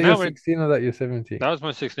 yeah, Was so that your now we're 16 or that your 17? that was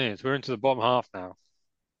my 16. So we're into the bottom half now.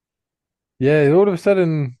 Yeah, all of a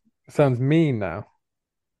sudden sounds mean now.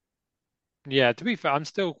 Yeah, to be fair, I'm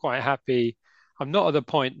still quite happy. I'm not at the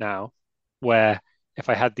point now where if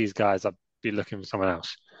I had these guys, I'd be looking for someone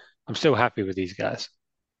else. I'm still happy with these guys.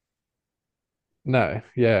 No,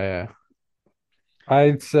 yeah, yeah.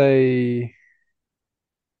 I'd say,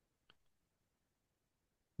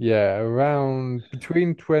 yeah, around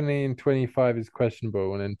between 20 and 25 is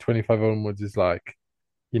questionable, and then 25 onwards is like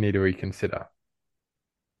you need to reconsider.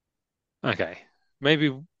 Okay, maybe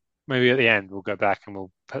maybe at the end we'll go back and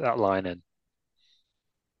we'll put that line in.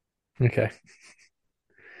 Okay.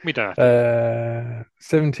 We don't have to.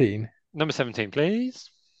 17, Number 17,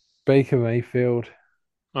 please. Baker Mayfield.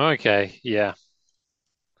 Okay, yeah.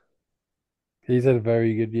 He's had a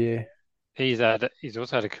very good year. He's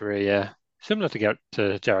also had a career, yeah. Similar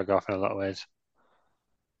to Jared Goff in a lot of ways.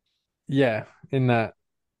 Yeah, in that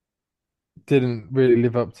didn't really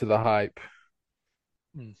live up to the hype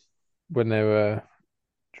Mm. when they were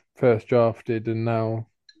first drafted and now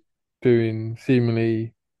doing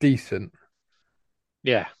seemingly decent.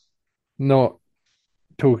 Yeah, Not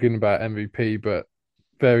talking about MVP, but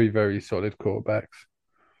very, very solid quarterbacks.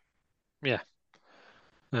 yeah.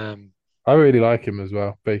 Um, I really like him as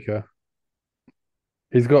well, Baker.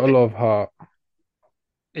 He's got a it- lot of heart.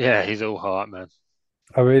 yeah, he's all heart, man.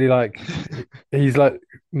 I really like. He's like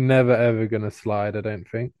never ever gonna slide. I don't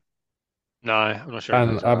think, No, I'm not sure he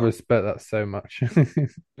and knows I about. respect that so much.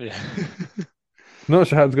 Yeah. Not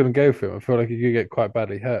sure how it's gonna go for him. I feel like he could get quite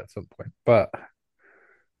badly hurt at some point. But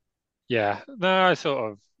Yeah. No,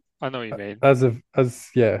 I know what you mean. as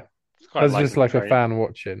yeah, It's quite a as just likable like a trait. fan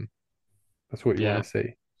watching, that's what you want Yeah. to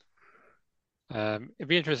see. It'd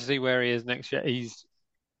be interesting to see where he is next year.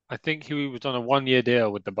 I think he was on a 1 year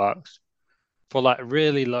deal with the Bucks for like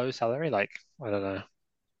really low salary, like I don't know,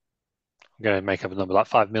 I'm gonna make up a number like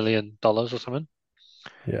 $5 million or something,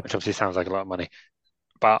 Yeah, which obviously sounds like a lot of money.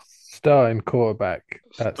 But starting quarterback.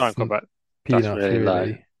 starting That's quarterback, that's peanuts, really low.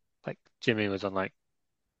 really. Like Jimmy was on like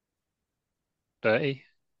 30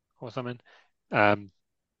 or something. Um,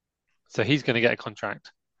 so he's gonna get a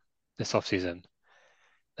contract this offseason,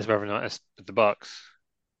 as whether or not it's with the Bucks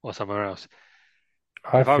or somewhere else.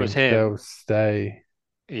 I If I was think him, they'll stay.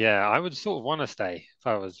 yeah, I would sort of want to stay if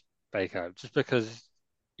I was Baker, just because,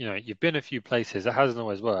 you've been a few places. It hasn't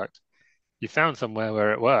always worked. You found somewhere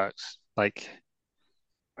where it works. Like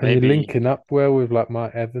And you're maybe, linking up well with like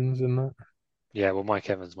Mike Evans and that. yeah, well, Mike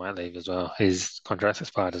Evans might leave as well. His contract's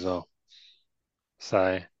expired as well.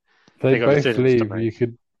 So If they they got both decisions to leave, you make.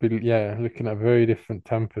 could be, yeah, looking at a very different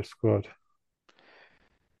Tampa squad.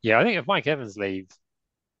 Yeah, I think if Mike Evans leaves,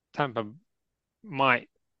 Tampa might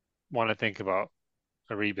want to think about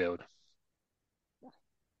a rebuild,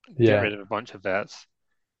 get Yeah, rid of a bunch of vets,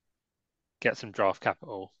 get some draft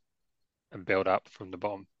capital, and build up from the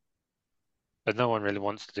bottom. But no one really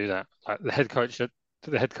wants to do that. Like the head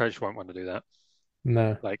coach won't want to do that.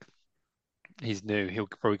 no, Like he's new, he'll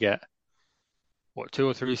probably get what 2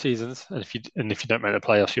 or 3 seasons, and if you don't make the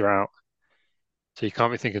playoffs, you're out. So you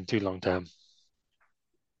can't be thinking too long term.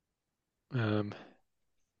 Um,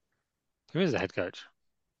 who is the head coach?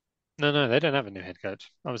 No, no, they don't have a new head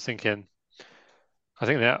coach. I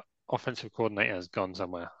think their offensive coordinator has gone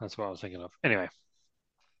somewhere. That's what I was thinking of. Anyway,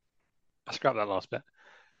 I scrapped that last bit.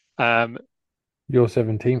 Um, your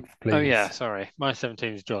 17th, oh yeah, please. sorry. My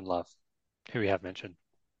 17 is John Love, who we have mentioned.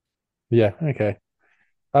 Yeah, okay.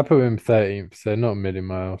 I put him 13th, so not a million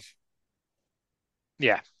miles.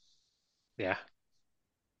 Yeah, yeah.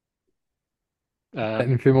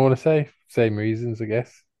 Um, Anything more to say? Same reasons, I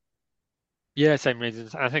guess. yeah, same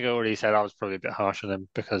reasons. I think I already said I was probably a bit harsh on them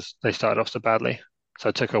because they started off so badly. So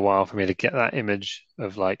it took a while for me to get that image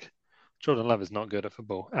of like Jordan Love is not good at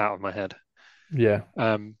football out of my head. Yeah,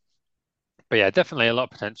 Um, but yeah, definitely a lot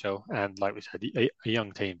of potential, and like we said, a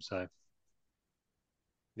young team. So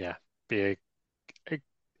yeah, be a-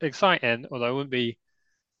 exciting. Although I wouldn't be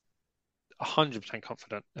 100%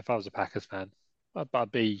 confident if I was a Packers fan, but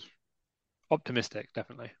I'd be optimistic,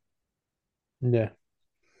 definitely. yeah.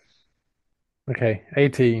 Okay,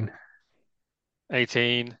 18.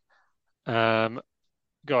 18. Um,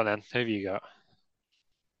 go on then. Who have you got?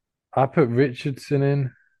 I put Richardson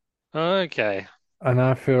in, Okay. and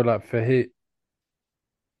I feel like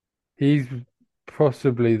he's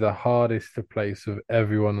possibly the hardest to place of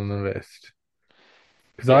everyone on the list.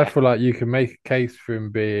 Because I Yeah. feel like you can make a case for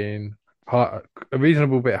him being a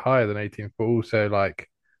reasonable bit higher than 18th, but also like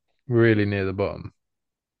really near the bottom.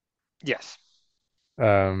 Yes.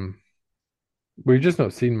 Um, we've just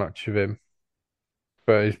not seen much of him,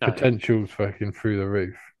 but his No. potential's fucking through the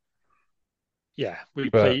roof. Yeah. But We he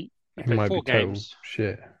played might be four total games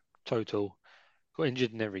shit. total. Got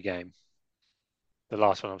injured in every game. The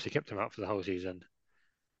last one obviously kept him out for the whole season.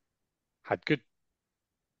 Had good,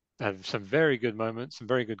 had some very good moments, some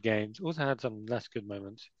very good games. Also had some less good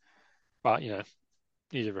moments. But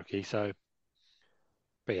he's a rookie, so.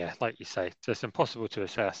 But yeah, like you say, it's impossible to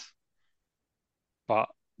assess. But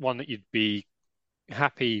one that you'd be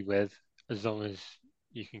happy with as long as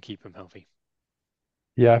you can keep him healthy,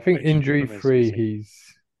 Yeah, I think which injury remains to be free, seen. he's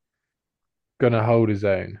gonna hold his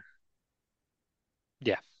own.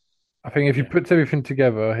 Yeah, I think if he yeah. puts everything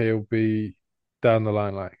together, he'll be down the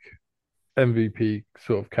line like MVP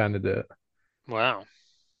sort of candidate. Wow.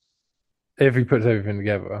 if he puts everything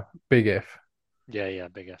together, big if. Yeah, yeah,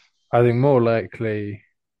 big if. I think more likely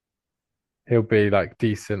he'll be like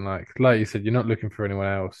decent. Like you said, you're not looking for anyone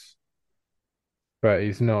else, but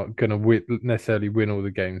he's not gonna necessarily win all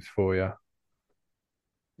the games for you.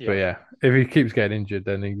 But Yeah, yeah, if he keeps getting injured,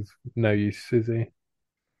 then he's no use, is he?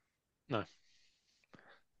 no.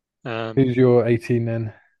 Um, Who's your 18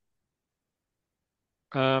 then?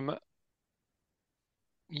 um,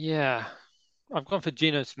 yeah, I've gone for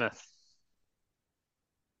Geno Smith.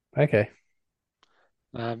 Okay.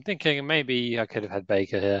 I'm thinking maybe I could have had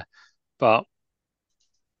Baker here, but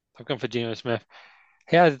I've gone for Geno Smith.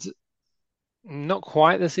 He had not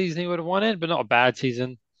quite the season he would have wanted, but not a bad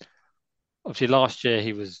season. Obviously, last year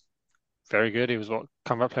he was very good. He was what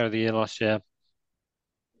comeback player of the year last year.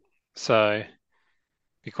 So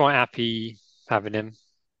be quite happy having him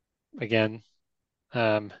again.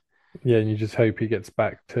 Um, Yeah, and you just hope he gets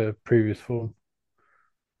back to previous form.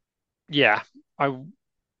 yeah, I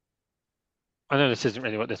know this isn't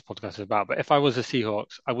really what this podcast is about, but if I was a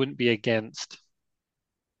Seahawks, I wouldn't be against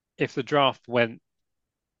if the draft went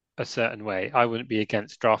a certain way. I wouldn't be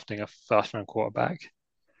against drafting a first round quarterback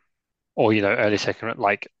or early second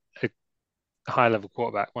like a high level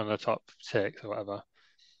quarterback, one of the top six or whatever,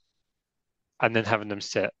 and then having them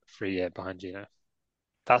sit for a year behind Gino.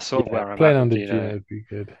 That's sort of Yeah, where I'm playing at with under Gino, Gino would be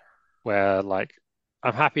good. where like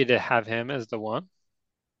I'm happy to have him as the one,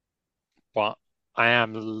 but I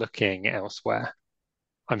am looking elsewhere.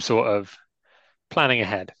 I'm sort of planning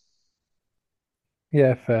ahead,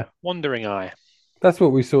 Yeah, fair. wandering eye. That's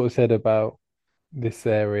what we sort of said about this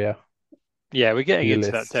area Yeah, we're for getting your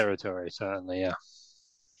into that list. territory, certainly, yeah.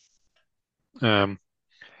 Um,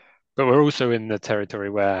 but we're also in the territory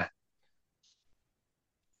where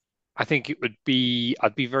I think I'd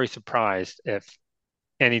be very surprised if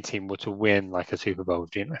any team were to win like a Super Bowl,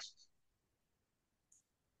 Gino.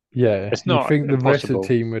 Yeah, It's you not think the rest of the impossible.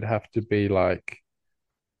 team would have to be like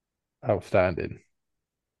outstanding.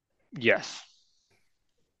 Yes.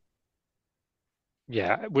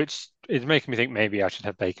 Yeah, which is making me think maybe I should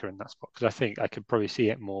have Baker in that spot because I think I could probably see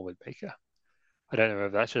it more with Baker. I don't know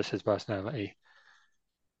if that's just his personality.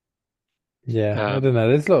 Yeah, I don't Um, know.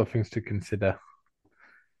 There's a lot of things to consider.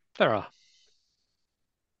 there are.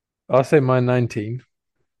 I'll say my 19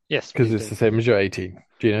 Yes, because please it's do. the same as your 18,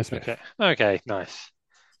 Geno Okay. Smith. Okay, nice.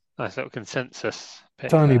 Nice little consensus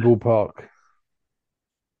pick Tiny there. ballpark.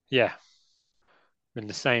 Yeah, in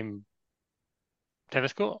the same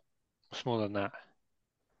tennis court? Smaller than that.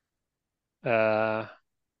 Uh,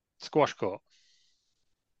 squash court.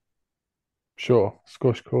 Sure,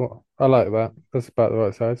 squash court. I like that. That's about the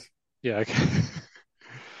right size. Yeah, okay.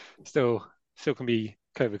 Still, still can be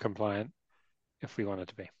COVID compliant if we wanted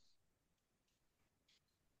to be.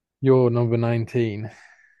 Your number 19.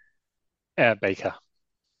 Baker.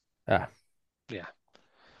 Ah, Yeah.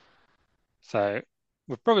 So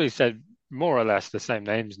we've probably said more or less the same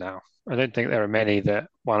names now. I don't think there are many that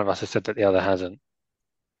one of us has said that the other hasn't.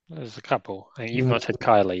 There's a couple. I think you've not said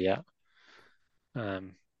Kylie yet.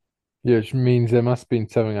 Um, yeah, which means there must have been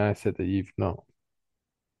something I said that you've not.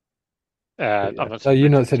 But I've yeah. not Oh, said you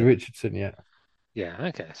not said Richardson. Richardson yet. Yeah,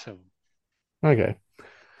 okay. So Okay.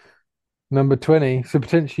 Number 20. So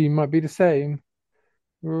potentially might be the same.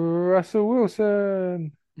 Russell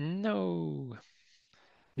Wilson. no.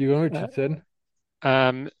 You gone Uh, Richardson?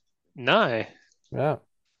 um, no. Yeah.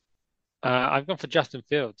 I've gone for Justin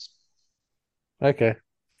Fields. Okay.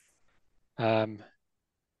 Um,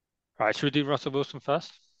 right, should we do Russell Wilson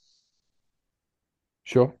first?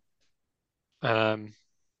 Sure. Um,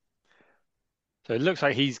 so it looks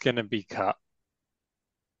like he's going to be cut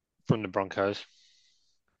from the Broncos.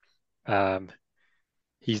 Um,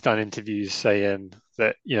 he's done interviews saying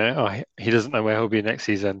that, he doesn't know where he'll be next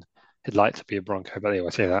season. He'd like to be a Bronco, but they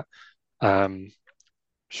always say that. Um,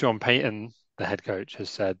 Sean Payton, the head coach, has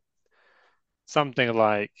said something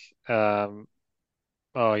like,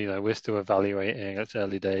 oh, we're still evaluating. It's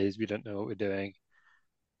early days. We don't know what we're doing.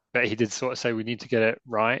 But he did sort of say we need to get it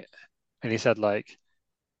right. And he said, like,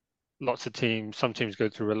 some teams go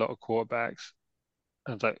through a lot of quarterbacks.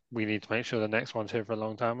 And it's like, we need to make sure the next one's here for a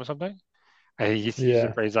long time or something. And he used the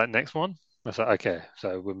Yeah. phrase like next one. I was like, okay,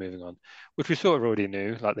 so we're moving on, which we sort of already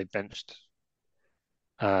knew. Like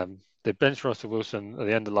they benched Russell Wilson at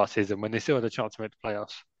the end of last season when they still had a chance to make the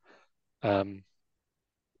playoffs, um,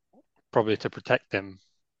 probably to protect him.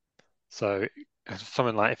 So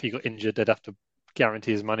something like if he got injured, they'd have to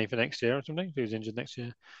guarantee his money for next year or something if he was injured next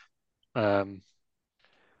year. Um,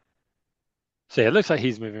 so yeah, it looks like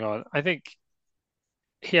he's moving on. I think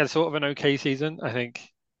he had sort of an okay season. I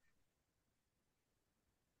think,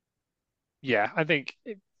 yeah, I think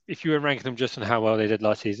if you were ranking them just on how well they did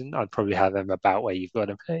last season, I'd probably have them about where you've got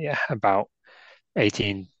them. Yeah, about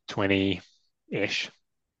 18, 20-ish.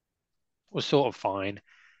 Was sort of fine.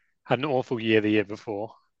 Had an awful year the year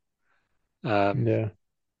before. Um, Yeah.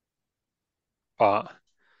 but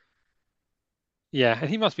yeah, and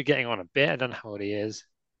he must be getting on a bit. I don't know how old he is,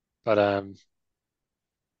 but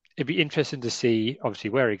it'd be interesting to see obviously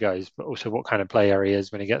where he goes, but also what kind of player he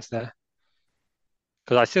is when he gets there.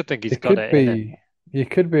 Because I still think he's It got could it in him. be it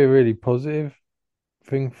could be a really positive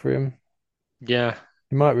thing for him. Yeah,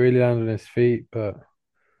 He might really land on his feet, but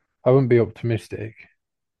I wouldn't be optimistic.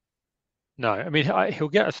 no, I mean he'll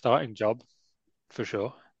get a starting job for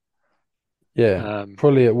sure. Yeah. Um,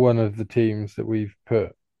 Probably at one of the teams that we've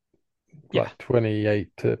put yeah, like 28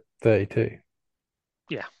 to 32.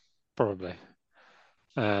 yeah, probably.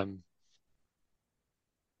 Um,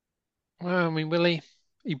 well, I mean, will he?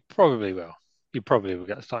 He probably will. He probably will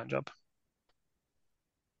get a starting job.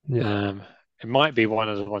 Yeah. Um, it might be one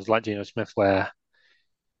of the ones like Geno Smith where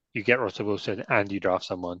you get Russell Wilson and you draft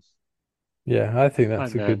someone, Yeah, I think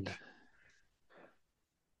that's and then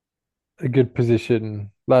a good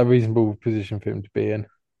position, like a reasonable position for him to be in.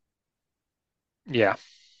 yeah,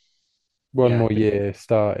 One yeah, more year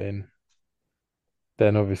starting,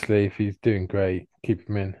 then obviously if he's doing great, keep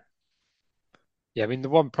him in. yeah. I mean, the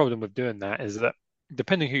one problem with doing that is that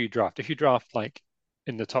depending who you draft, if you draft like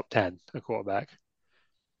in the top 10 a quarterback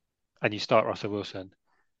and you start Russell Wilson,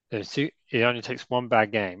 then it only takes one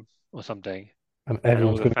bad game or something, And and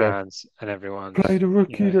all everyone's the going to go, fans and everyone's, play the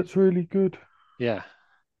you rookie, know, that's really good. yeah.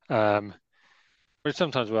 Um, which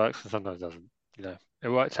sometimes works and sometimes doesn't. You know, it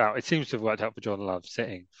worked out. It seems to have worked out for Jordan Love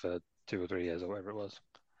sitting for 2 or 3 years or whatever it was.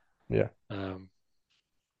 Yeah, Um,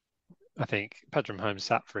 I think Patrick Mahomes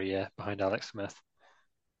sat for a year behind Alex Smith,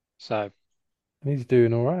 so and he's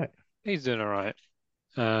doing all right. he's doing all right.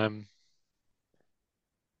 Um,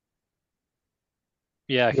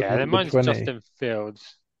 yeah, You're okay. Then number mine's 20. Justin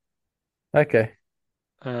Fields. Okay,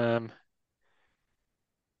 Um,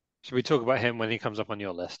 should we talk about him when he comes up on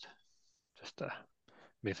your list? Just to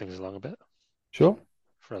move things along a bit sure.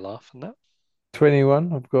 for a laugh and that.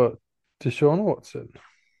 21, I've got Deshaun Watson,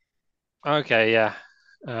 Okay, yeah.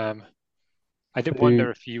 Um, I did who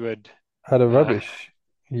wonder if you would. had a Uh, rubbish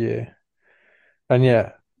year. And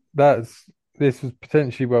yeah, that's this was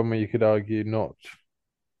potentially one where you could argue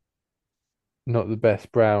not the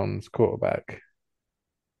best Browns quarterback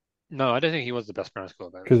no, I don't think he was the best Browns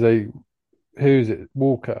quarterback this because year. they who's it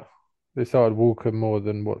Walker. They started Walker more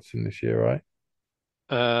than Watson this year, right?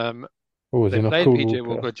 Um, Or was they he not played called PJ Walker?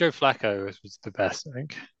 Walker. Joe Flacco was the best, I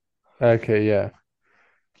think. Okay, yeah.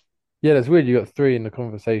 Yeah, that's weird. You got three in the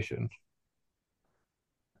conversation.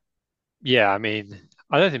 Yeah, I mean,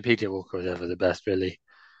 I don't think PJ Walker was ever the best, really.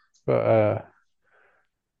 But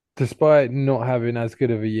despite not having as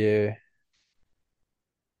good of a year,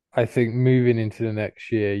 I think moving into the next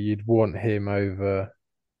year, you'd want him over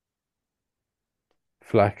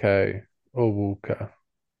Flacco or Walker.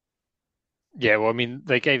 Yeah, well, I mean,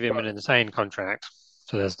 they gave him an But insane contract,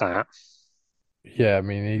 so there's that. yeah, I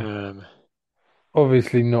mean, he Um,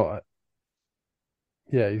 obviously not.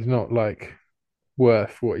 Yeah, he's not like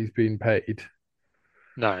worth what he's been paid.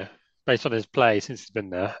 no, based on his play since he's been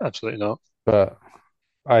there, absolutely not. But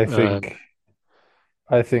I Um, think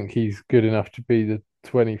I think he's good enough to be the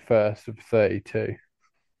 21st of 32.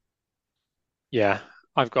 yeah,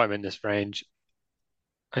 I've got him in this range.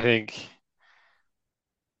 I think,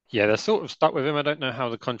 yeah, they're sort of stuck with him. I don't know how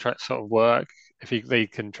the contracts sort of work, if they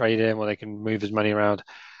can trade him or they can move his money around,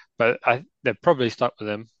 but they're probably stuck with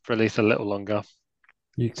him for at least a little longer.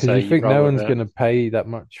 Because So you you think roll no with one's it. going to pay that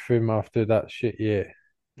much for him after that shit year.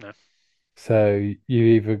 No. So you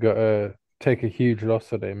either got to take a huge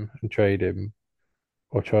loss on him and trade him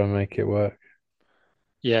or try and make it work.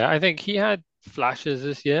 Yeah, I think he had flashes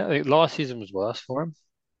this year. I think last season was worse for him.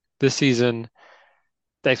 This season,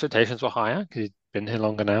 the expectations were higher because he's been here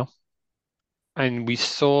longer now. And we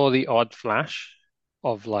saw the odd flash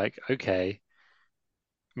of like, okay,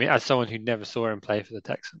 I mean, as someone who never saw him play for the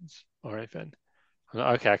Texans or anything, I'm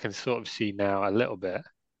like, okay, I can sort of see now a little bit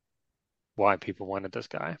why people wanted this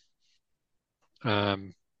guy.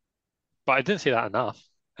 Um, but I didn't see that enough.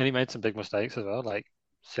 And he made some big mistakes as well, like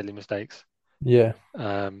silly mistakes. Yeah,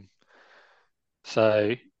 Um,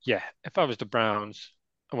 so yeah, if I was the Browns,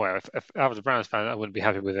 well, if I was a Browns fan, I wouldn't be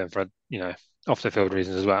happy with him for, off the field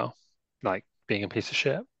reasons as well, like being a piece of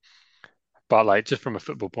shit. But like just from a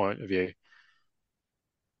football point of view,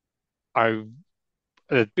 I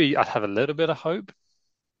I'd have a little bit of hope,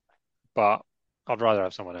 but I'd rather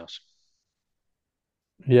have someone else.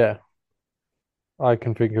 yeah. I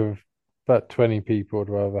can think of about 20 people I'd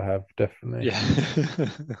rather have, definitely. Yeah.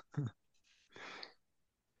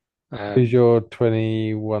 Who's Um, your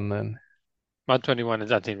 21 then? my 21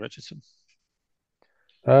 is Anthony Richardson,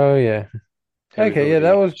 Oh, yeah. who we've Okay, yeah,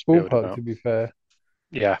 that already was spilled ballpark, about. to be fair.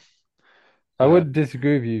 Yeah. I would Um,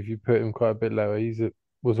 disagree with you if you put him quite a bit lower.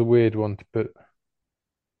 Was a weird one to put.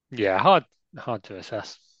 yeah, hard to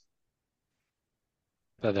assess.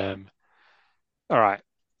 But all right.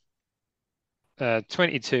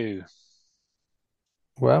 22.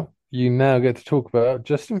 Well, you now get to talk about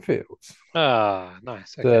Justin Fields. Ah,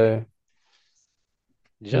 nice. Okay. So,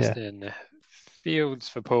 yeah, Justin Fields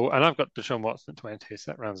for Paul, and I've got Deshaun Watson at 22,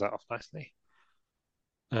 so that rounds that off nicely.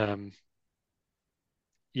 Um,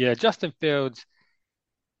 yeah, Justin Fields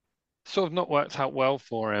sort of not worked out well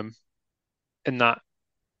for him in that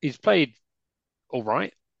he's played all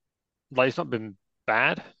right. Like he's not been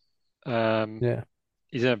bad. Um, yeah,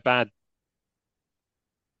 he's in a bad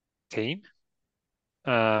team.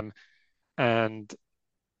 Um, and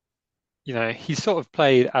he's sort of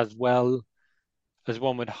played as well as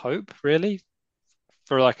one would hope, really,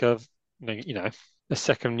 for like a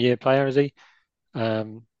second year player, is he?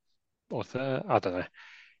 Um, or third, I don't know.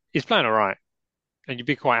 He's playing all right, and you'd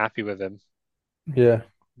be quite happy with him. yeah,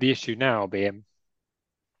 The issue now being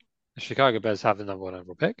the Chicago Bears have the number one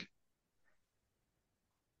overall pick.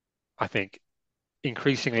 I think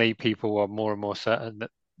increasingly people are more and more certain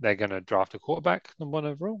that they're going to draft a quarterback number one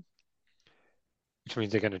overall, which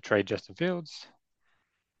means they're going to trade Justin Fields.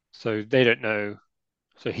 So they don't know.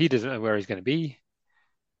 So he doesn't know where he's going to be.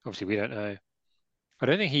 Obviously, we don't know. I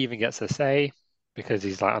don't think he even gets a say because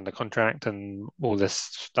he's like under contract and all this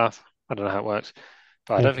stuff. I don't know how it works,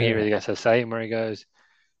 but I don't think he okay. really gets a say in where he goes.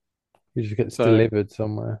 He just gets So, delivered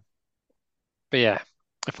somewhere. but yeah,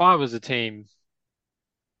 if I was a team,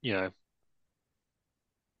 you know,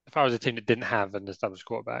 if I was a team that didn't have an established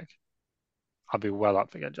quarterback, I'd be well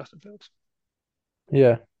up for getting Justin Fields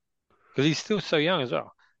Yeah, because he's still so young as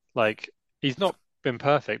well. Like he's not been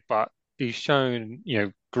perfect, but he's shown,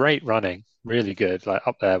 great running, really good, like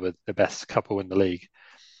up there with the best couple in the league.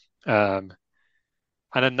 Um,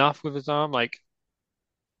 and enough with his arm, like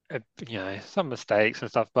some mistakes and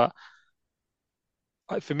stuff, but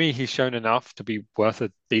for me, he's shown enough to be worth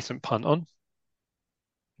a decent punt on.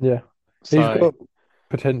 yeah. He's So got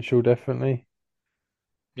potential, definitely.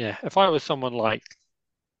 yeah, if I was someone like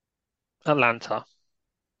Atlanta,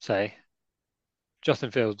 say,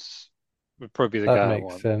 Justin Fields would probably be the That guy I makes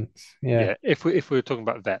want. sense. Yeah, Yeah, if we were talking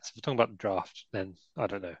about vets, if we're talking about the draft, then I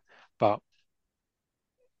don't know. But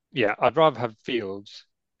yeah, I'd rather have Fields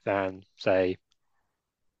than say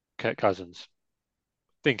Kirk Cousins.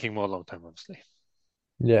 Thinking more long term, obviously.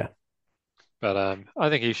 yeah. But I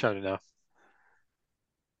think he's shown enough.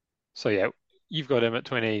 So yeah, you've got him at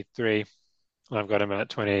 23, and I've got him at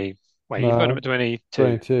 20. Wait, you've got him No, at 22.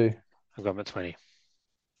 22. I've got him at 20.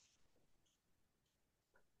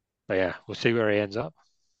 But yeah, we'll see where he ends up.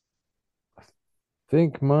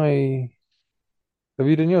 Think my. Have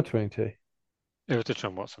you done your 22? It was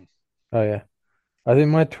Deshaun Watson. Oh, yeah. I think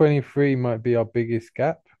my 23 might be our biggest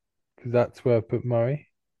gap because that's where I put Murray.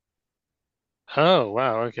 Oh,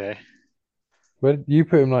 wow, okay. But you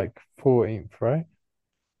put him like 14th, right?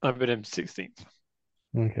 I put him 16th.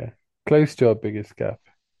 Okay. Close to our biggest gap.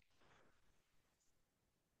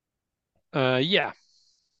 Yeah.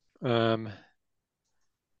 Um,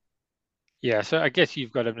 yeah, so I guess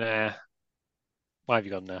you've got him there. Why have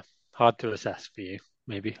you got him there? Hard to assess for you,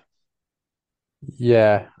 maybe.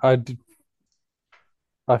 Yeah,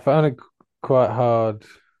 I found it quite hard.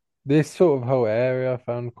 This sort of whole area I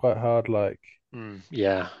found quite hard, like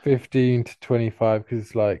Yeah. 15 to 25,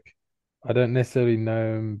 because like I don't necessarily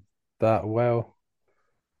know him that well.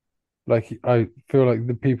 Like I feel like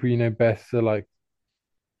the people you know best are like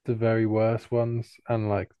the very worst ones, and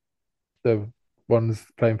like the ones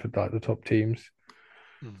playing for like the top teams.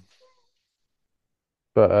 Mm.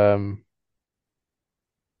 But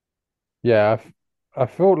yeah, I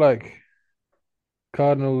felt like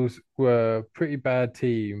Cardinals were a pretty bad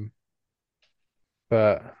team,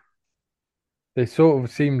 but they sort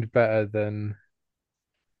of seemed better than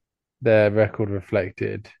their record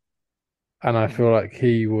reflected. And I feel Mm. like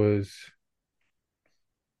he was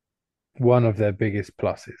one of their biggest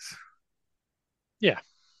pluses. Yeah.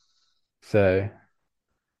 So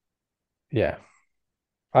yeah,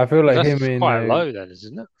 I feel like him That's in quite low then,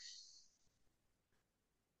 isn't it?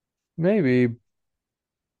 maybe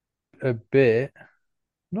a bit,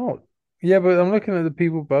 not yeah, but I'm looking at the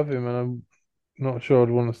people above him, and I'm not sure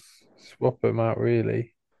I'd want to swap him out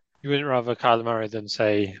really. You wouldn't rather Kyler Murray than,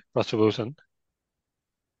 say, Russell Wilson?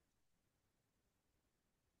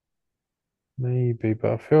 maybe,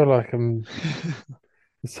 but I feel like I'm.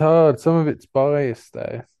 It's hard. Some of it's biased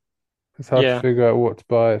though. It's hard to Yeah, figure out what's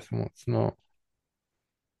biased and what's not.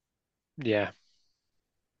 yeah.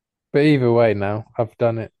 But either way, now I've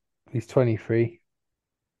done it. He's 23.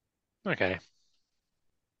 Okay.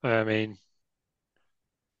 I mean,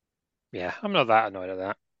 yeah, I'm not that annoyed at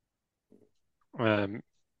that. Um,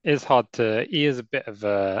 it's hard to. He is a bit of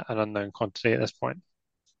an unknown quantity at this point.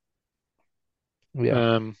 Yeah,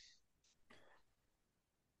 Um,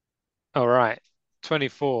 all right,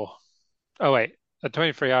 24. Oh wait, at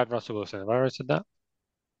 23, I had Russell Wilson. Have I already said that?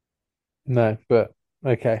 no, but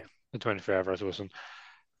okay. At 23, I have Russell Wilson.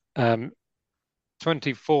 Um,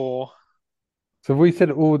 24. So have we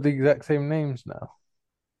said all the exact same names now?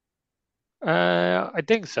 I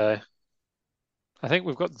think so. I think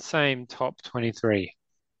we've got the same top 23.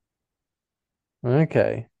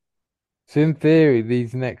 Okay. So in theory,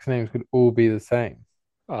 these next names could all be the same.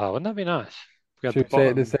 Oh, wouldn't that be nice? We had the Should we say it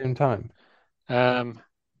at the bottom. same time? Um,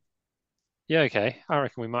 yeah, okay. I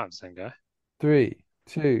reckon we might have the same guy. Three,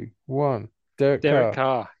 two, one. Derek Derek Carr.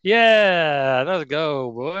 Carr. Yeah, let's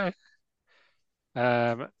go, boy.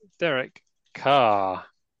 Um, Derek Carr.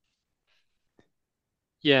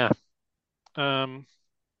 Yeah. Um,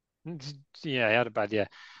 yeah, he had a bad year.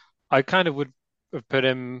 I kind of would have put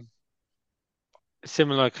him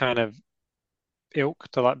similar kind of ilk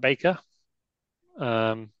to like Baker.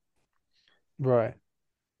 Um, Right.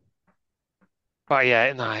 but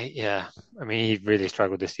yeah, no, yeah. I mean, he really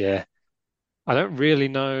struggled this year. I don't really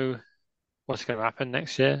know what's going to happen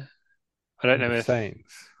next year. I don't With know the if,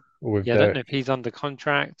 Saints or with yeah, I don't know Derek. if he's under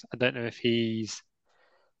contract. I don't know if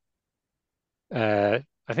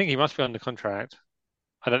I think he must be under contract.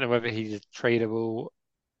 I don't know whether he's tradable.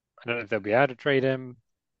 I don't know if they'll be able to trade him.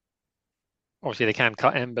 Obviously, they can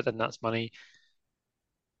cut him, but then that's money.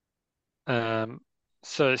 Um,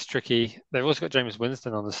 so it's tricky. They've also got James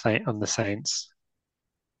Winston on the Saints,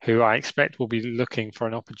 who I expect will be looking for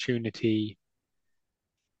an opportunity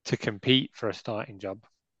to compete for a starting job.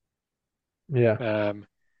 Yeah. Um,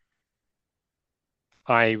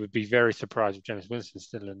 I would be very surprised if James Winston's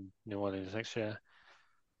still in New Orleans next year.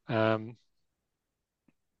 Um,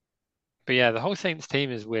 but yeah, the whole Saints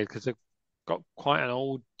team is weird because they've got quite an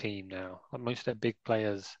old team now. Like most of their big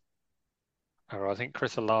players are, I think,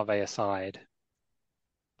 Chris Olave aside,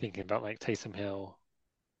 thinking about like Taysom Hill,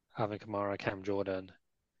 Alvin Kamara, Cam Jordan,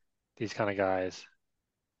 these kind of guys,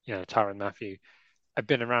 Tyrann Mathieu, have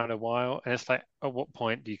been around a while. And it's like, at what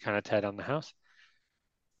point do you kind of tear down the house?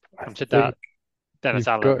 I I'm said that think Dennis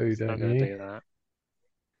you've got to, Allen's not don't going to you? do that.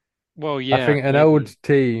 Well, I yeah, think an old maybe.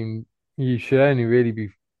 team, you should only really be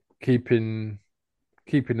keeping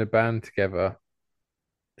keeping the band together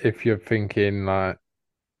if you're thinking like,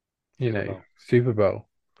 Super Bowl. Super Bowl.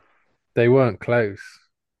 They weren't close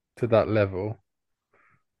to that level.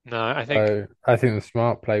 No, I think, So I think the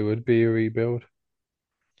smart play would be a rebuild.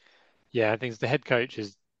 yeah, I think the head coach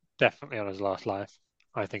is definitely on his last life.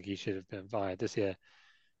 I think he should have been fired this year.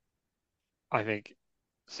 I think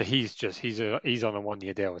so. He's on a 1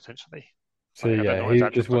 year deal essentially. So Like I don't yeah, know what his he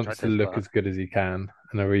actual just wants contract to is, look but as good as he can,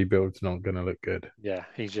 and a rebuild's not going to look good. yeah,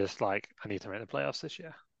 he's just like I need to make the playoffs this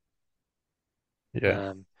year. Yeah.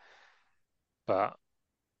 Um, but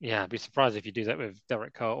yeah, I'd be surprised if you do that with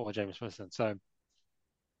Derek Carr or James Winston. So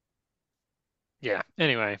yeah.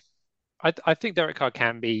 Anyway, I think Derek Carr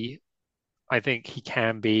can be. I think he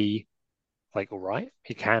can be like all right.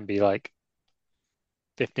 He can be like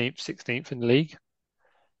 15th, 16th in the league.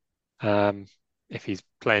 Um, if he's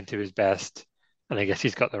playing to his best, and I guess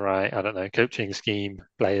he's got the right, I don't know, coaching scheme,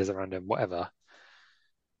 players around him, whatever.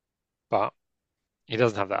 But he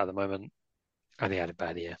doesn't have that at the moment, and he had a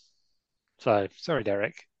bad year. So sorry,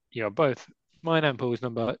 Derek. You're both mine and Paul's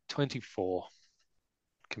number 24.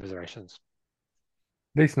 Commiserations.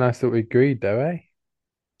 At least nice that we agreed though, eh?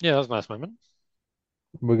 Yeah, that was a nice moment.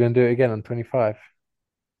 We're going to do it again on 25.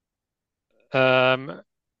 Um,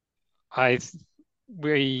 I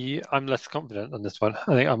I'm less confident on this one.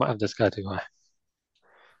 I think I might have this guy too high.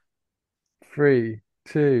 Three,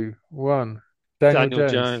 two, one. Daniel Daniel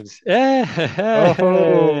Jones. Jones. Hey,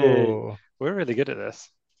 Oh, we're really good at this.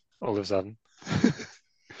 All of a sudden,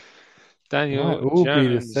 might Daniel all be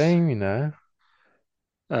the Jones. same.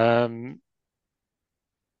 Um,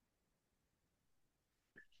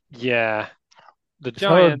 yeah, the It's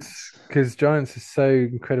hard Giants. because Giants is so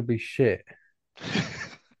incredibly shit,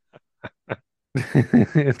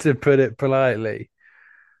 to put it politely.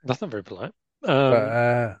 That's not very polite. But Um,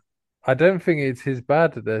 I don't think it's his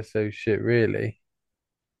bad that they're so shit, really.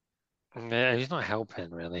 yeah, he's not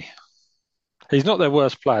helping really. He's not their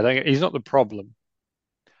worst player. He's not the problem,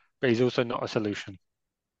 but he's also not a solution.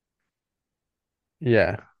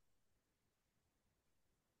 Yeah.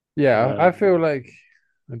 Yeah, I Um, feel like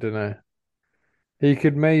I don't know. He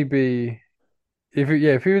could maybe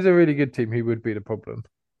if he was a really good team, he would be the problem.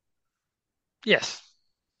 yes,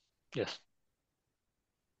 yes.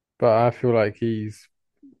 But I feel like he's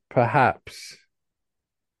perhaps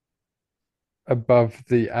above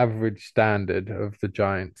the average standard of the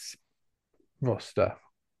Giants roster.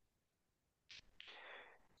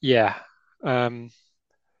 Yeah. Um,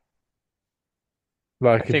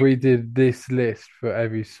 I Like if we think did this list for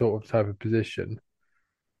every sort of type of position,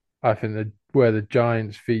 I think that where the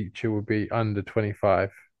Giants feature would be under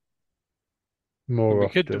 25 more we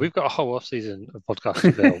could. often. We've got a whole off season of podcasts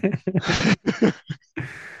to fill.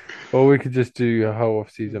 Or we could just do a whole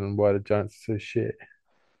off season on why the Giants are so shit.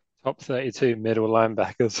 Top 32 middle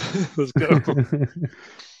linebackers. Let's go.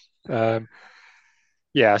 Um,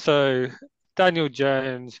 yeah. So Daniel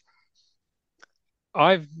Jones.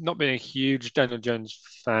 I've not been a huge Daniel Jones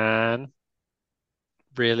fan,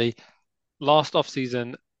 really. Last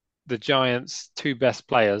offseason, the Giants' two best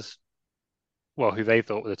players, well, who they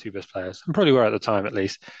thought were the two best players, and probably were at the time at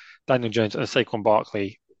least, Daniel Jones and Saquon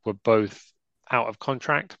Barkley were both out of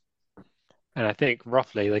contract. And I think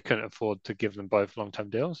roughly they couldn't afford to give them both long-term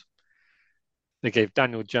deals. They gave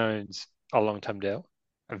Daniel Jones a long-term deal,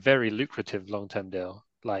 a very lucrative long-term deal,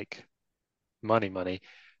 like money,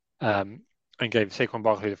 and gave Saquon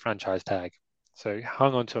Barkley the franchise tag. So he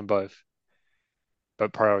hung on to them both,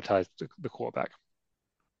 but prioritized the quarterback,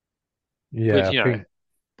 which, Yeah, I think,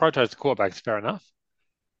 prioritize the quarterback is fair enough,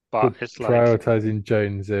 but but it's like, prioritizing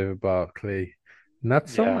Jones over Barkley, not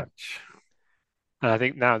so yeah. much. And I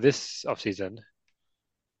think now this offseason,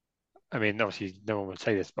 I mean, obviously no one would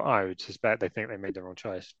say this, but I would suspect they think they made the wrong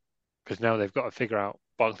choice because now they've got to figure out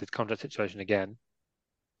Barkley's contract situation again.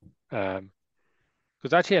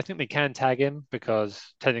 Because actually, I think they can tag him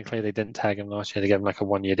because technically they didn't tag him last year. They gave him like a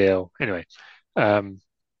 1 year deal. Anyway, um,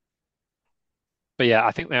 but yeah,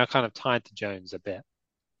 I think they are kind of tied to Jones a bit.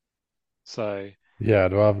 So Yeah,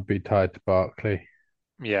 I'd rather be tied to Barkley.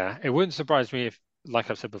 yeah, it wouldn't surprise me if, like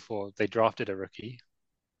I've said before, they drafted a rookie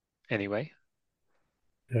anyway.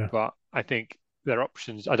 Yeah. But I think their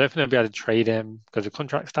options, I don't think they'll be able to trade him because of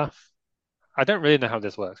contract stuff. I don't really know how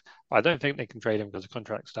this works, but I don't think they can trade him because of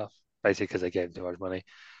contract stuff, basically because they gave him too much money.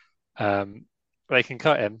 Um, they can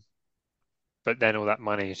cut him, but then all that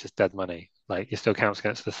money is just dead money. Like it still counts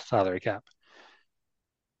against the salary cap.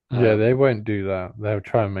 Yeah, they Um, won't do that. They'll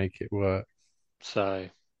try and make it work. so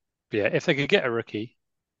yeah, if they could get a rookie,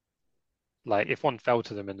 like if one fell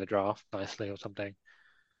to them in the draft nicely or something,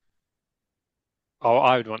 oh,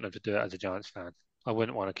 I would want them to do it as a Giants fan. I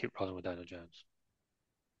wouldn't want to keep rolling with Daniel Jones.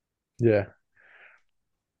 Yeah.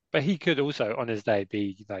 But he could also, on his day,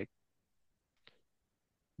 be like,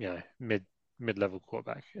 mid level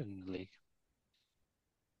quarterback in the league.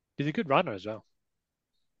 He's a good runner as well.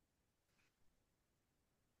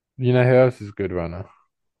 You know who else is a good runner?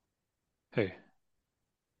 Who?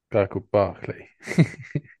 Guy called Barkley.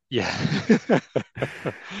 Yeah.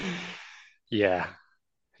 Yeah.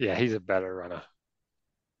 Yeah, he's a better runner.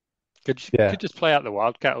 Yeah. Could just play out the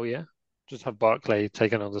Wildcat all year. Just have Barkley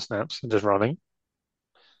taking all the snaps and just running.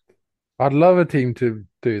 I'd love a team to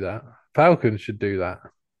do that. Falcons should do that.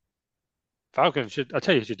 Falcons should, I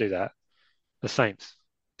tell you, should do that. The Saints.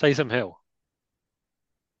 Taysom Hill.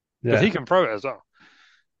 Because he Yeah. can throw it as well.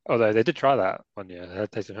 Although they did try that 1 year. They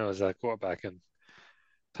had Taysom Hill as their quarterback, and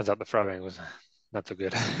turns out the throwing was not so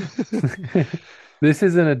good. This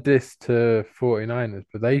isn't a diss to 49ers,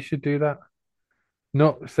 but they should do that.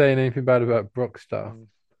 Not saying anything bad about Brock stuff, Mm.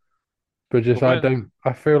 but just But when,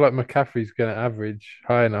 I feel like McCaffrey's going to average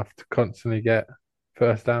high enough to constantly get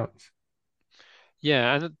first downs.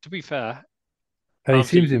 yeah, and to be fair, And he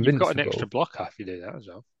seems obviously you've got an extra invincible. blocker if you do that as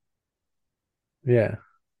well. Yeah.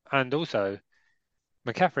 And also,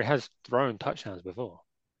 McCaffrey has thrown touchdowns before.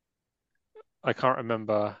 I can't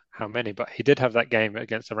remember how many, but he did have that game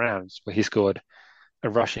against the Rams where he scored a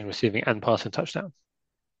rushing, receiving, and passing touchdown.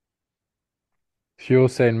 So you're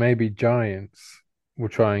saying maybe Giants will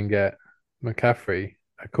try and get McCaffrey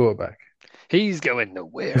a quarterback. He's going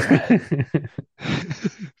nowhere.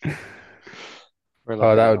 We're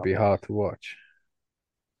Oh, laughing that would about be hard to watch.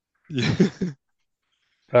 that.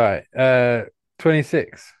 All right.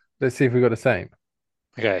 26. Let's see if we got the same.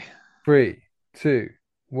 Okay, Three, two,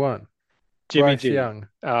 one. Jimmy Bryce G. Young.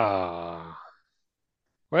 Ah,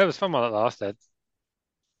 well, it was fun while it lasted.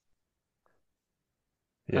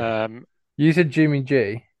 Yeah. Um, You said Jimmy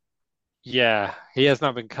G. yeah, he has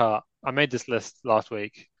now been cut. I made this list last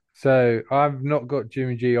week. So I've not got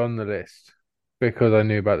Jimmy G on the list because I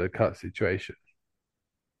knew about the cut situation.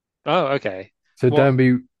 Oh, okay. So What? don't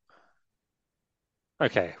be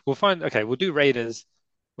Okay, we'll find. Okay, we'll do Raiders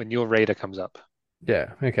when your Raider comes up.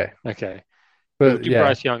 Yeah, okay. Okay, we'll But do yeah,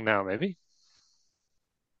 Bryce Young now, maybe.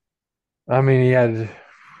 I mean, I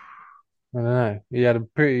don't know, he had a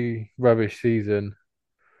pretty rubbish season.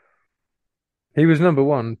 He was number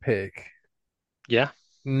one pick, Yeah.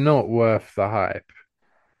 not worth the hype,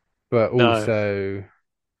 but No. also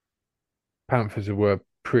Panthers were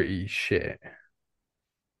pretty shit.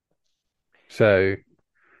 So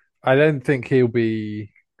I don't think he'll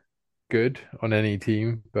be good on any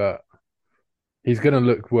team, but he's going to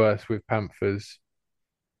look worse with Panthers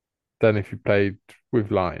than if he played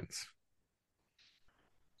with Lions.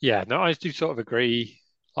 Yeah. No, I do sort of agree.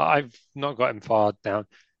 I've not got him far down.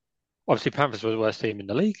 Obviously, Panthers were the worst team in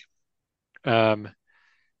the league. Um,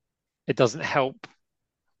 it doesn't help.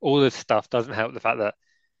 All this stuff doesn't help the fact that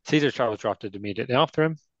Caesar Stroud was drafted immediately after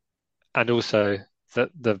him, and also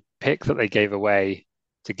that the pick that they gave away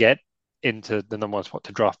to get into the number one spot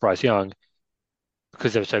to draft Bryce Young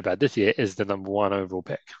because they were so bad this year is the number one overall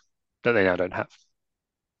pick that they now don't have,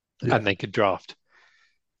 Yeah, and they could draft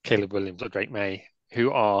Caleb Williams or Drake May,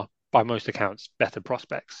 who are by most accounts better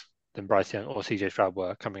prospects than Bryce Young or CJ Stroud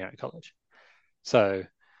were coming out of college. So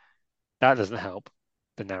that doesn't help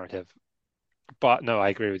the narrative. But no, I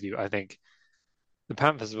agree with you. I think the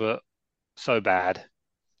Panthers were so bad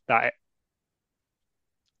that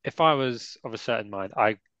if I was of a certain mind,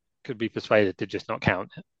 I could be persuaded to just not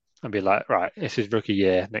count it and be like, right, this is rookie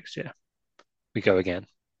year. Next year we go again.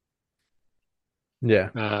 yeah,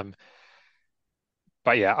 Um,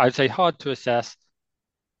 but yeah, I'd say hard to assess.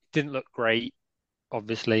 Didn't look great,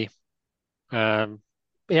 obviously. Um,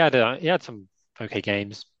 he had some okay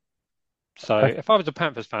games. So I, if I was a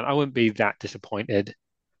Panthers fan, I wouldn't be that disappointed.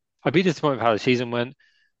 I'd be disappointed with how the season went,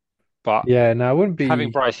 but yeah. No, I wouldn't having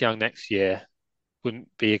be. Bryce Young next year wouldn't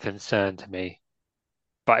be a concern to me.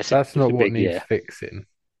 But That's it's not a what big needs year. fixing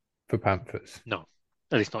for Panthers. No,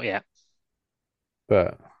 at least not yet.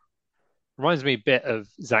 But Reminds me a bit of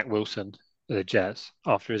Zach Wilson at the Jets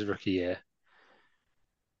after his rookie year.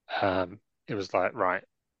 It was like, right,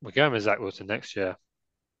 we're going with Zach Wilson next year,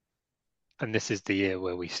 and this is the year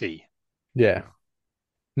where we see. yeah,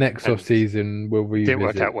 next off And season we'll didn't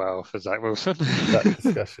work revisit out well for Zach Wilson. that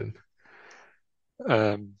discussion.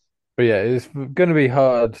 um, But yeah, it's going to be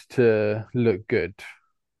hard to look good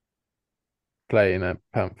playing at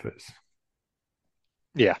Panthers.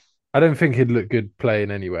 yeah, I don't think he'd look good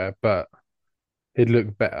playing anywhere, but he'd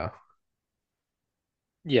look better.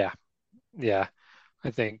 yeah, yeah.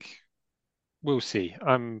 I think we'll see.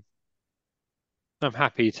 I'm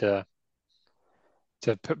happy to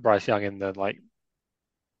put Bryce Young in the like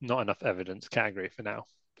not enough evidence category for now,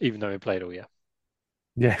 even though he played all year.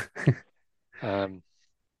 Yeah, Um,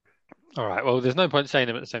 all right. Well, there's no point saying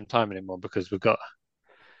them at the same time anymore because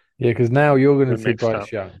yeah, because now you're going we're to say mixed Bryce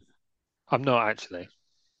up. Young. I'm not actually.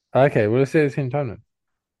 Okay, well, let's say it at the same time then.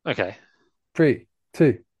 Okay. Three,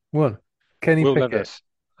 two, one. Kenny Will Pickett. Levis.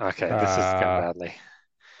 Okay, this is going Ah, badly.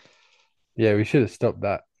 yeah, we should have stopped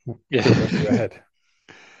that Yeah. when you were ahead.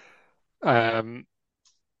 Um,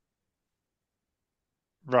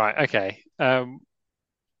 right. Okay.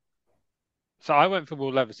 So I went for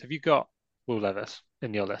Will Levis. Have you got Will Levis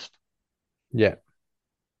in your list? Yeah,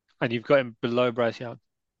 And you've got him below Bryce Young?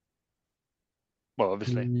 Well,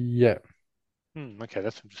 obviously. yeah. Okay,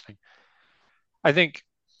 that's interesting. I think,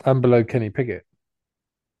 I'm below Kenny Pickett.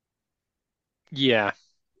 yeah,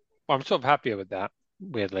 well, I'm sort of happier with that,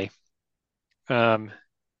 weirdly. Um,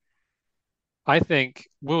 I think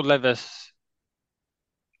Will Levis's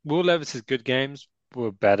good games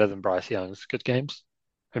were better than Bryce Young's good games.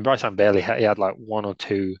 And Bryce Young barely had, he had like one or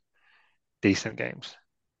two decent games.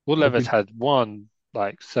 Will I'd Levis be, had one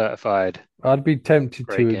like certified I'd be tempted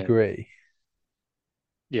great to game. agree.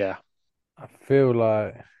 Yeah. I feel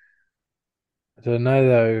like, I don't know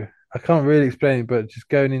though. I can't really explain it, but just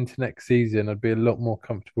going into next season, I'd be a lot more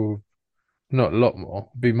comfortable. Not a lot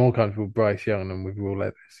more. Be more comfortable with Bryce Young than with Will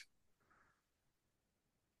Levis.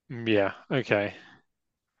 Yeah. Okay.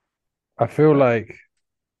 I feel Uh, like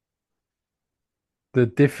the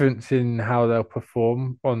difference in how they'll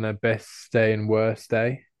perform on their best day and worst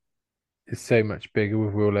day is so much bigger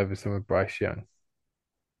with Will Levis than with Bryce Young.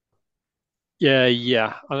 Yeah.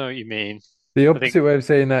 Yeah. I know what you mean. The I think. opposite way of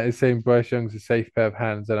saying that is saying Bryce Young's a safe pair of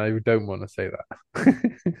hands, and I don't want to say that.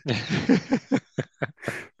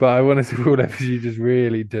 But I want to say Will Levis, you just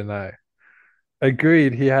really don't know.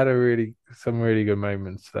 Agreed, he had some really good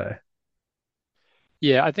moments there.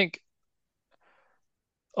 Yeah. I think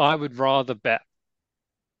I would rather bet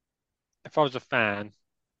if I was a fan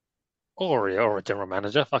or a general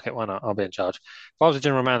manager. Fuck it, why not? I'll be in charge. If I was a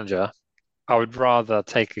general manager, I would rather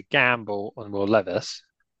take a gamble on Will Levis,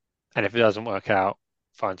 and if it doesn't work out,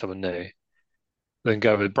 find someone new, than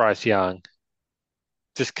go with Bryce Young,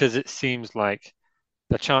 just because it seems like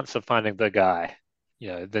the chance of finding the guy,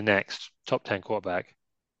 the next top 10 quarterback,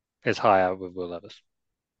 is higher with Will Levis.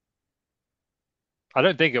 I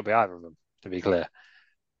don't think it'll be either of them, to be clear,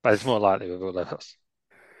 but it's more likely with Will Levis.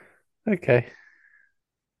 Okay,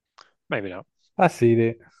 Maybe not. I see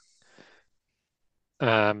it.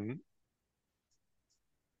 Um,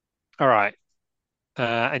 all right.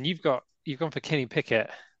 And you've gone for Kenny Pickett.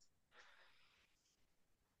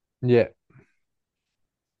 Yeah,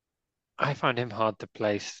 I find him hard to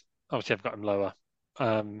place. Obviously, I've got him lower.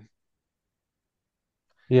 Um,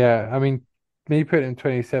 yeah. I mean, me putting him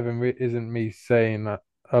 27 isn't me saying that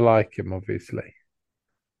I like him. Obviously,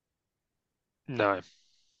 no.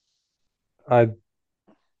 I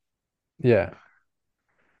yeah.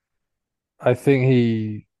 I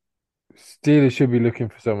think Steelers should be looking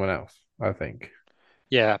for someone else. I think,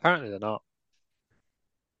 Yeah, apparently they're not.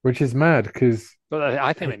 which is mad because But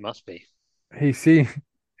I think they he must be. he seems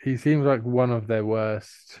he seems like one of their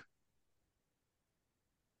worst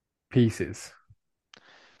pieces.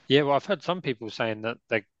 Yeah, well, I've heard some people saying that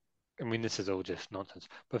I mean, this is all just nonsense,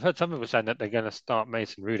 but I've heard some people saying that they're going to start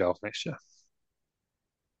Mason Rudolph next year,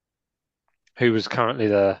 who was currently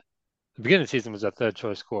the beginning of the season was their third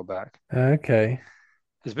choice quarterback. Okay,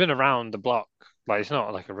 He's been around the block, like he's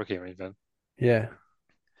not like a rookie or anything. yeah,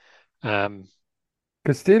 Um,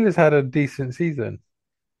 because Steelers had a decent season.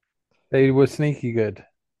 They were sneaky good.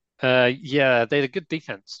 yeah, they had a good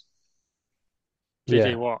defense. JJ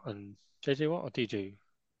Yeah, Watt and JJ Watt or TJ?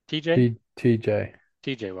 TJ? TJ.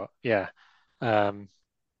 TJ Watt, yeah. Um,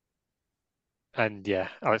 and yeah,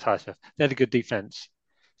 Alex Highsmith. They had a good defense,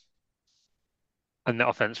 and the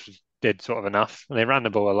offense did sort of enough. And they ran the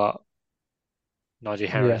ball a lot. Najee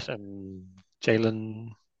Yeah, Harris and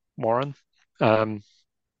Jalen Warren. Um,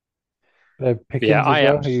 they had but yeah, Pickens as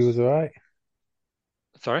well. He was all right.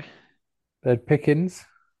 sorry. They had Pickens.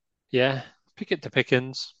 Yeah, pick it to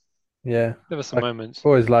Pickens. Yeah, There were some I moments.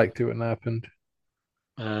 always liked it when that happened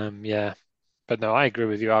Yeah, but no, I agree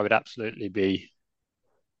with you. I would absolutely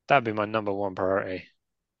that'd be my number one priority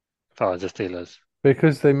if I was the Steelers.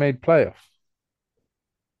 because they made playoffs.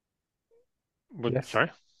 Yes,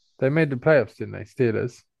 Sorry? they made the playoffs, didn't they?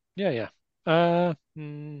 Steelers. Yeah, yeah. Uh,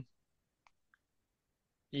 mm,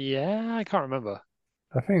 yeah, I can't remember.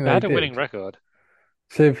 I think They they had a winning did. record.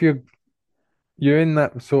 So if you're in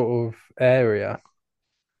that sort of area,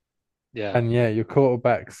 Yeah, and yeah, your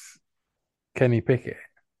quarterback's Kenny Pickett,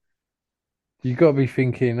 you got to be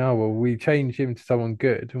thinking, oh well, we changed him to someone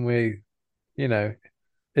good, and we, you know,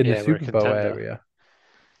 in the yeah, we're a Super Bowl contender. area.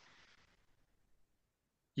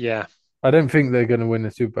 Yeah, I don't think they're going to win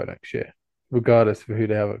the Super Bowl next year, regardless of who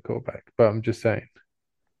they have at quarterback. But I'm just saying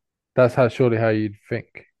that's how surely how you'd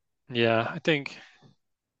think. yeah. I think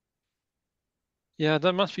yeah,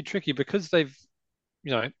 that must be tricky because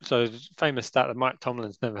so famous stat that Mike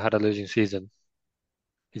Tomlin's never had a losing season.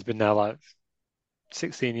 He's been there like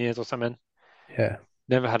 16 years or something. Yeah.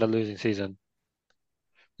 Never had a losing season,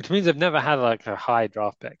 which means they've never had like a high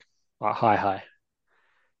draft pick, like high.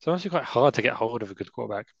 So it's actually quite hard to get hold of a good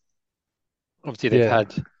quarterback. Obviously, Yeah.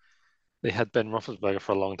 they had Ben Roethlisberger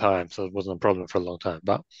for a long time, so it wasn't a problem for a long time.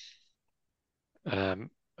 But and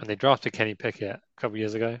they drafted Kenny Pickett a couple of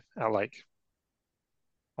years ago at like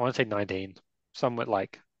I want to say 19, somewhat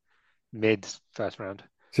like mid first round.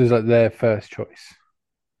 So it's like their first choice.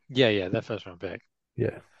 Yeah, yeah, their first round pick.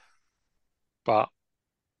 Yeah. But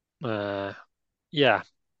uh, yeah,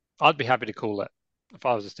 I'd be happy to call it if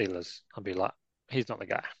I was the Steelers. I'd be like, he's not the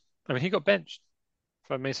guy. I mean, he got benched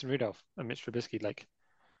for Mason Rudolph and Mitch Trubisky. Like,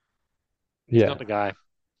 he's not Yeah. the guy.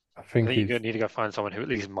 I I think think you're he's going to need to go find someone who at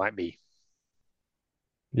least might be.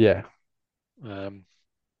 yeah. Um,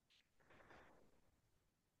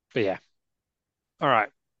 but yeah, all right,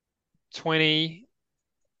 28.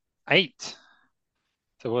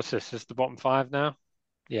 So what's this? This is the bottom five now?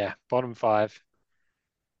 Yeah, bottom five.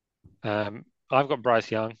 I've got Bryce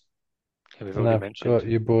Young, who we've And already I've mentioned. got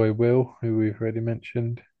your boy Will, who we've already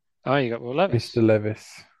mentioned. Oh, you got Will Mr. Levis.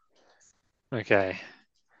 Levis. Okay,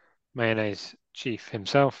 mayonnaise chief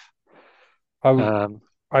himself. I Um,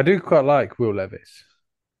 I do quite like Will Levis,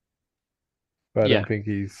 but I yeah, don't think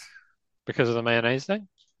he's because of the mayonnaise thing,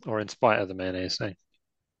 or in spite of the mayonnaise thing.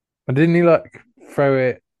 and didn't he like throw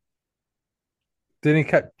it didn't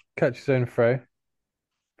he catch his own throw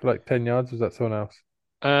for like 10 yards? Was that someone else?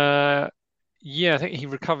 Uh, yeah, I think he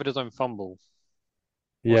recovered his own fumble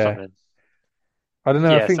or Yeah. something. I don't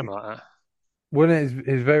know. I Yeah, think something like that. when it is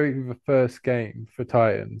his very first game for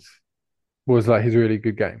Titans, was like his really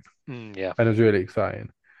good game Yeah, and it was really exciting.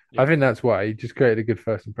 I yeah. think that's why he just created a good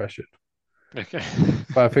first impression. Okay.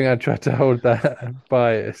 But I think I tried to hold that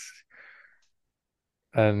bias,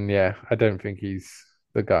 and yeah, I don't think he's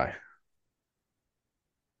the guy.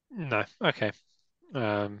 No. Okay.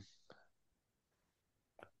 Um,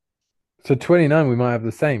 So 29, we might have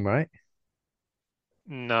the same, right?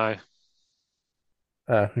 no.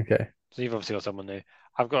 Okay. So you've obviously got someone new.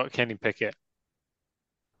 I've got Kenny Pickett.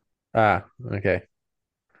 Okay.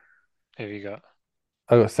 Who have you got?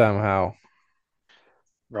 I got Sam Howell.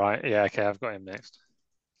 Right. Yeah. Okay. I've got him next.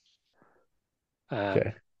 Um,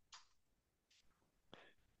 Okay.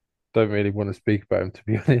 Don't really want to speak about him, to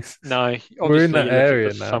be honest. no. We're in Obviously, that you're looking for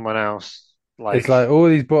area now. someone else. It's Like, like all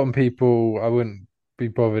these bottom people, I wouldn't be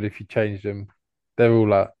bothered if you changed them. They're all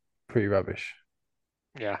like pretty rubbish.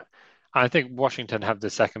 yeah. I think Washington have the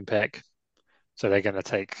second pick, so they're going to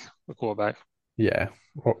take the quarterback. Yeah,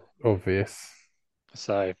 obvious.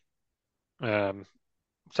 So um,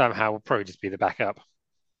 somehow will probably just be the backup,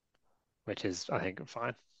 which is, I think,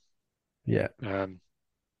 fine. Yeah.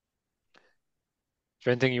 Is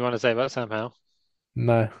there anything you want to say about Sam Howell?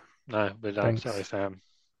 No, No, we're done. Sorry, thanks. Sam.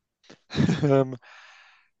 Um,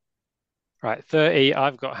 right, 30.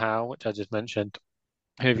 I've got Howell, which I just mentioned.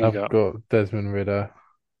 Who have you I've got? got Desmond Ridder,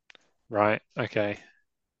 Right, okay.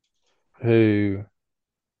 who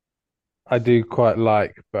I do quite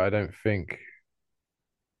like, but I don't think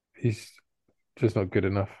he's just not good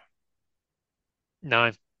enough.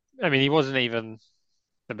 No, I mean, he wasn't even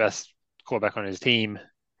the best quarterback on his team.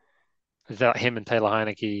 Without him and Taylor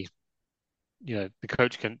Heineke, the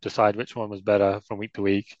coach couldn't decide which one was better from week to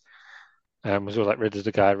week. Was all like Ridder's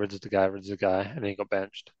the guy, Ridder's the guy, Ridder's the guy, and then he got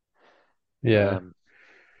benched. Yeah, Um,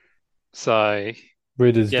 so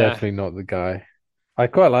Ridder's yeah, definitely not the guy. I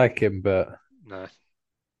quite like him, but no,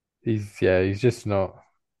 he's just not.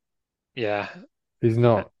 yeah, He's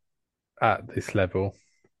not at this level.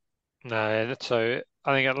 no. So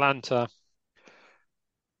I think Atlanta,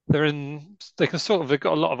 they can sort of, they've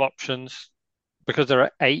got a lot of options because they're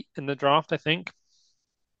at eight in the draft, I think.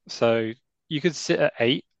 So you could sit at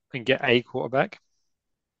eight and get a quarterback,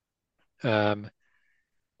 um,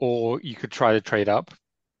 or you could try to trade up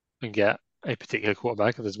and get a particular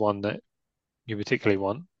quarterback if there's one that you particularly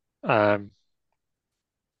want. Um,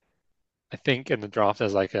 I think in the draft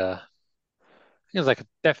there's like a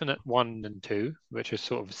definite one and two, which is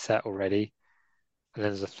sort of set already. And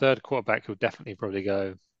then there's a third quarterback who'll definitely probably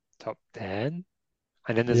go top 10.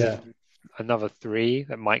 And then there's Yeah. another three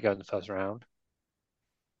that might go in the first round.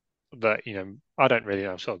 But, I don't really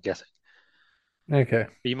know, I'm sort of guessing. Okay.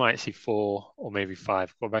 But you might see four or maybe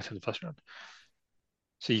five quarterbacks in the first round.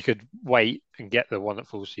 So you could wait and get the one that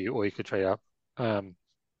falls to you, or you could trade up. Um,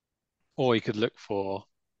 or you could look for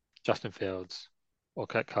Justin Fields or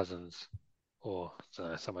Kirk Cousins or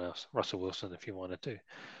someone else, Russell Wilson, if you wanted to.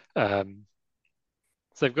 Um,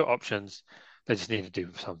 so they've got options. They just need to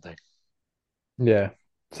do something. Yeah.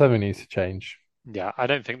 Something needs to change. Yeah, I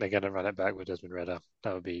don't think they're going to run it back with Desmond Ridder.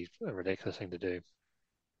 That would be a ridiculous thing to do,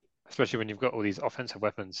 especially when you've got all these offensive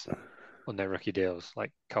weapons on their rookie deals,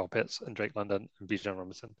 like Kyle Pitts and Drake London and Bijan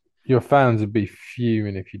Robinson. Your fans would be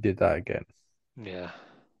fuming if you did that again. Yeah, I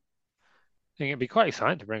think it'd be quite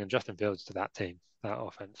exciting to bring in Justin Fields to that team, that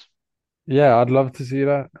offense. Yeah, I'd love to see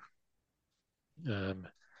that. Um,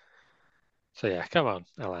 so yeah, come on,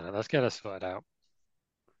 Atlanta, let's get us sorted out.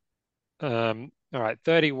 All right,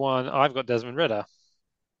 31. I've got Desmond Ridder,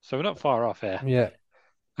 so we're not far off here. Yeah.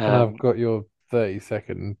 And I've Um, got your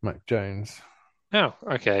 32nd Mac Jones. oh,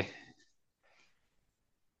 okay,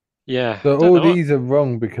 yeah, So don't all know what. these are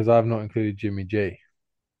wrong because I've not included Jimmy G.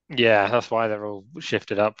 Yeah, that's why they're all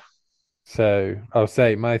shifted up. So I'll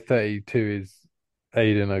say my 32 is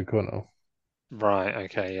Aidan O'Connell. Right.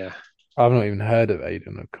 Okay. Yeah. I've not even heard of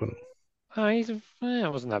Aidan O'Connell. Yeah,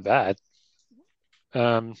 it wasn't that bad.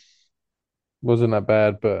 Um, Wasn't that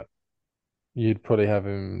bad, but you'd probably have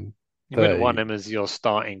him you wouldn't want 30. him as your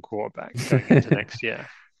starting quarterback going into next year.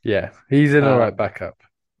 Yeah, he's an all right Um, backup.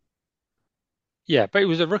 yeah, but he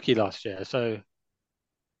was a rookie last year, so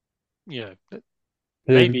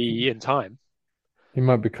He, maybe in time. he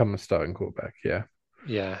might become a starting quarterback. Yeah.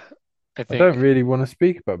 Yeah, I I don't think. really want to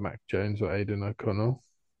speak about Mac Jones or Aidan O'Connell.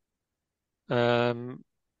 Um,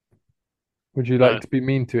 Would you no, like to be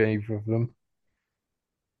mean to either of them?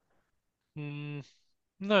 mm,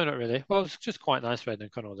 no, not really. Well, it's just quite nice Red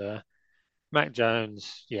O'Connell there. Mac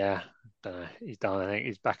Jones, yeah, don't know. He's done. I think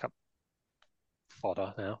he's backup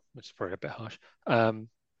fodder now, which is probably a bit harsh.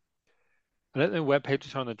 I don't know where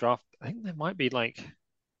pages are on the draft. I think there might be like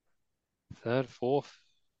third, fourth,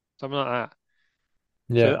 something like that.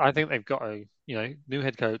 Yeah, So I think they've got to, new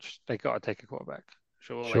head coach, they've got to take a quarterback,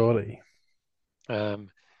 surely. surely.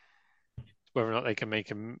 Um, Whether or not they can make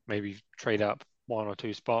him maybe trade up one or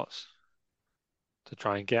two spots to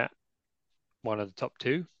try and get one of the top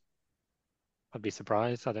two, I'd be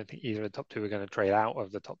surprised. I don't think either of the top two are going to trade out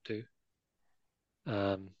of the top two,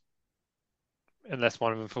 um, unless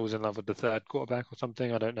one of them falls in love with the third quarterback or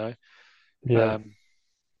something. I don't know. Yeah, Um,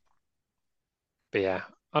 but yeah,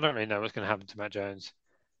 I don't really know what's going to happen to Matt Jones.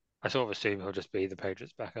 I sort of assume he'll just be the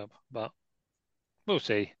Patriots' backup, but we'll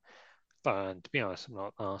see. And to be honest, I'm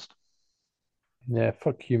not asked. yeah.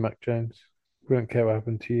 Fuck you, Mac Jones. We don't care what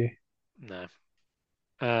happened to you. No.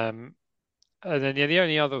 And then yeah, the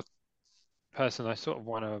only other person I sort of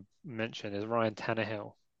want to mention is Ryan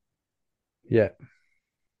Tannehill Yeah,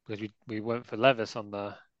 because we went for Levis on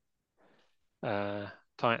the uh,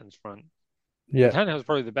 Titans front, and yeah, Tannehill's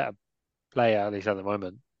probably the better player at least at the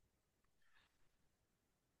moment.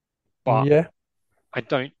 But yeah. I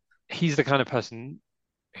don't. He's the kind of person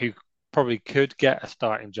who probably could get a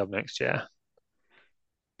starting job next year.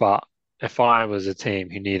 But if I was a team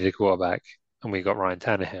who needed a quarterback and we got Ryan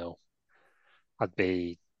Tannehill,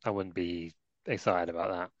 I wouldn't be excited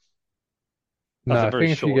about that. That's No, a I very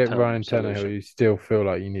think if you get short-term Ryan Tannehill, solution. you still feel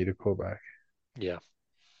like you need a quarterback. Yeah.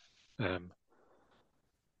 Um,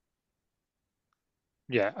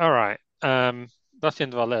 yeah. All right. That's the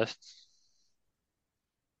end of our list.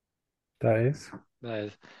 That is.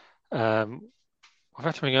 There's, um, I've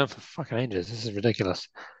actually been going for fucking ages. This is ridiculous.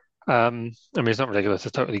 I mean, it's not ridiculous.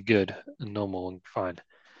 It's totally good and normal and fine.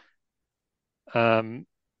 Um,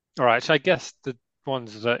 all right. So I guess the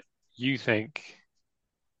ones that you think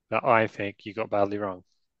that I think you got badly wrong.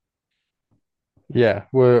 Yeah.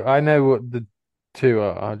 Well, I know what the two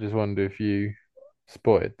are. I just wonder if you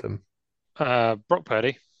spotted them, Brock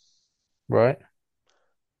Purdy right?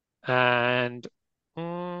 and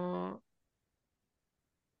mm,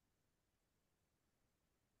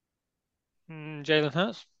 Jalen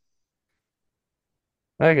Hurts,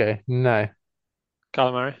 Okay. No.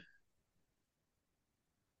 Kyler Murray.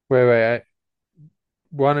 Wait.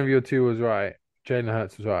 One of your two was right. Jalen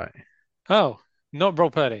Hurts was right. Oh, not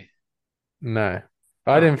Brock Purdy. No.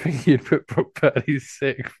 I Oh, didn't think you'd put Brock Purdy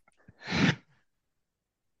sixth.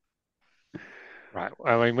 right.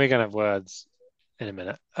 I mean, we're gonna have words in a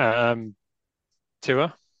minute.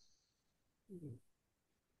 Tua,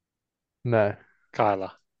 No.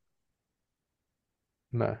 Kyler.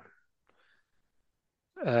 No.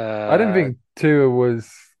 I didn't Uh, think Tua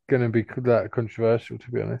was going to be that controversial,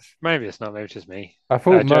 to be honest. Maybe it's not. Maybe it's just me. I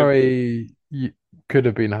thought Joe Murray could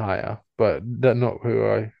have been higher, but that's not who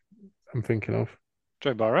I am thinking of.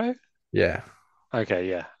 Joe Burrow. Yeah. Okay,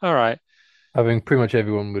 yeah. All right. I think pretty much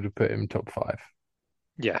everyone would have put him top five.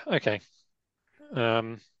 Yeah, okay.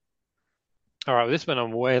 Um, all right, well, this went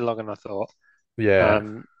on way longer than I thought. Yeah.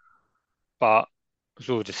 Um, but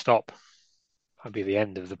we'll just stop. That'll be the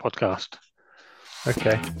end of the podcast.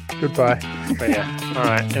 Okay. Goodbye. But yeah, all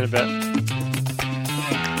right, in a bit.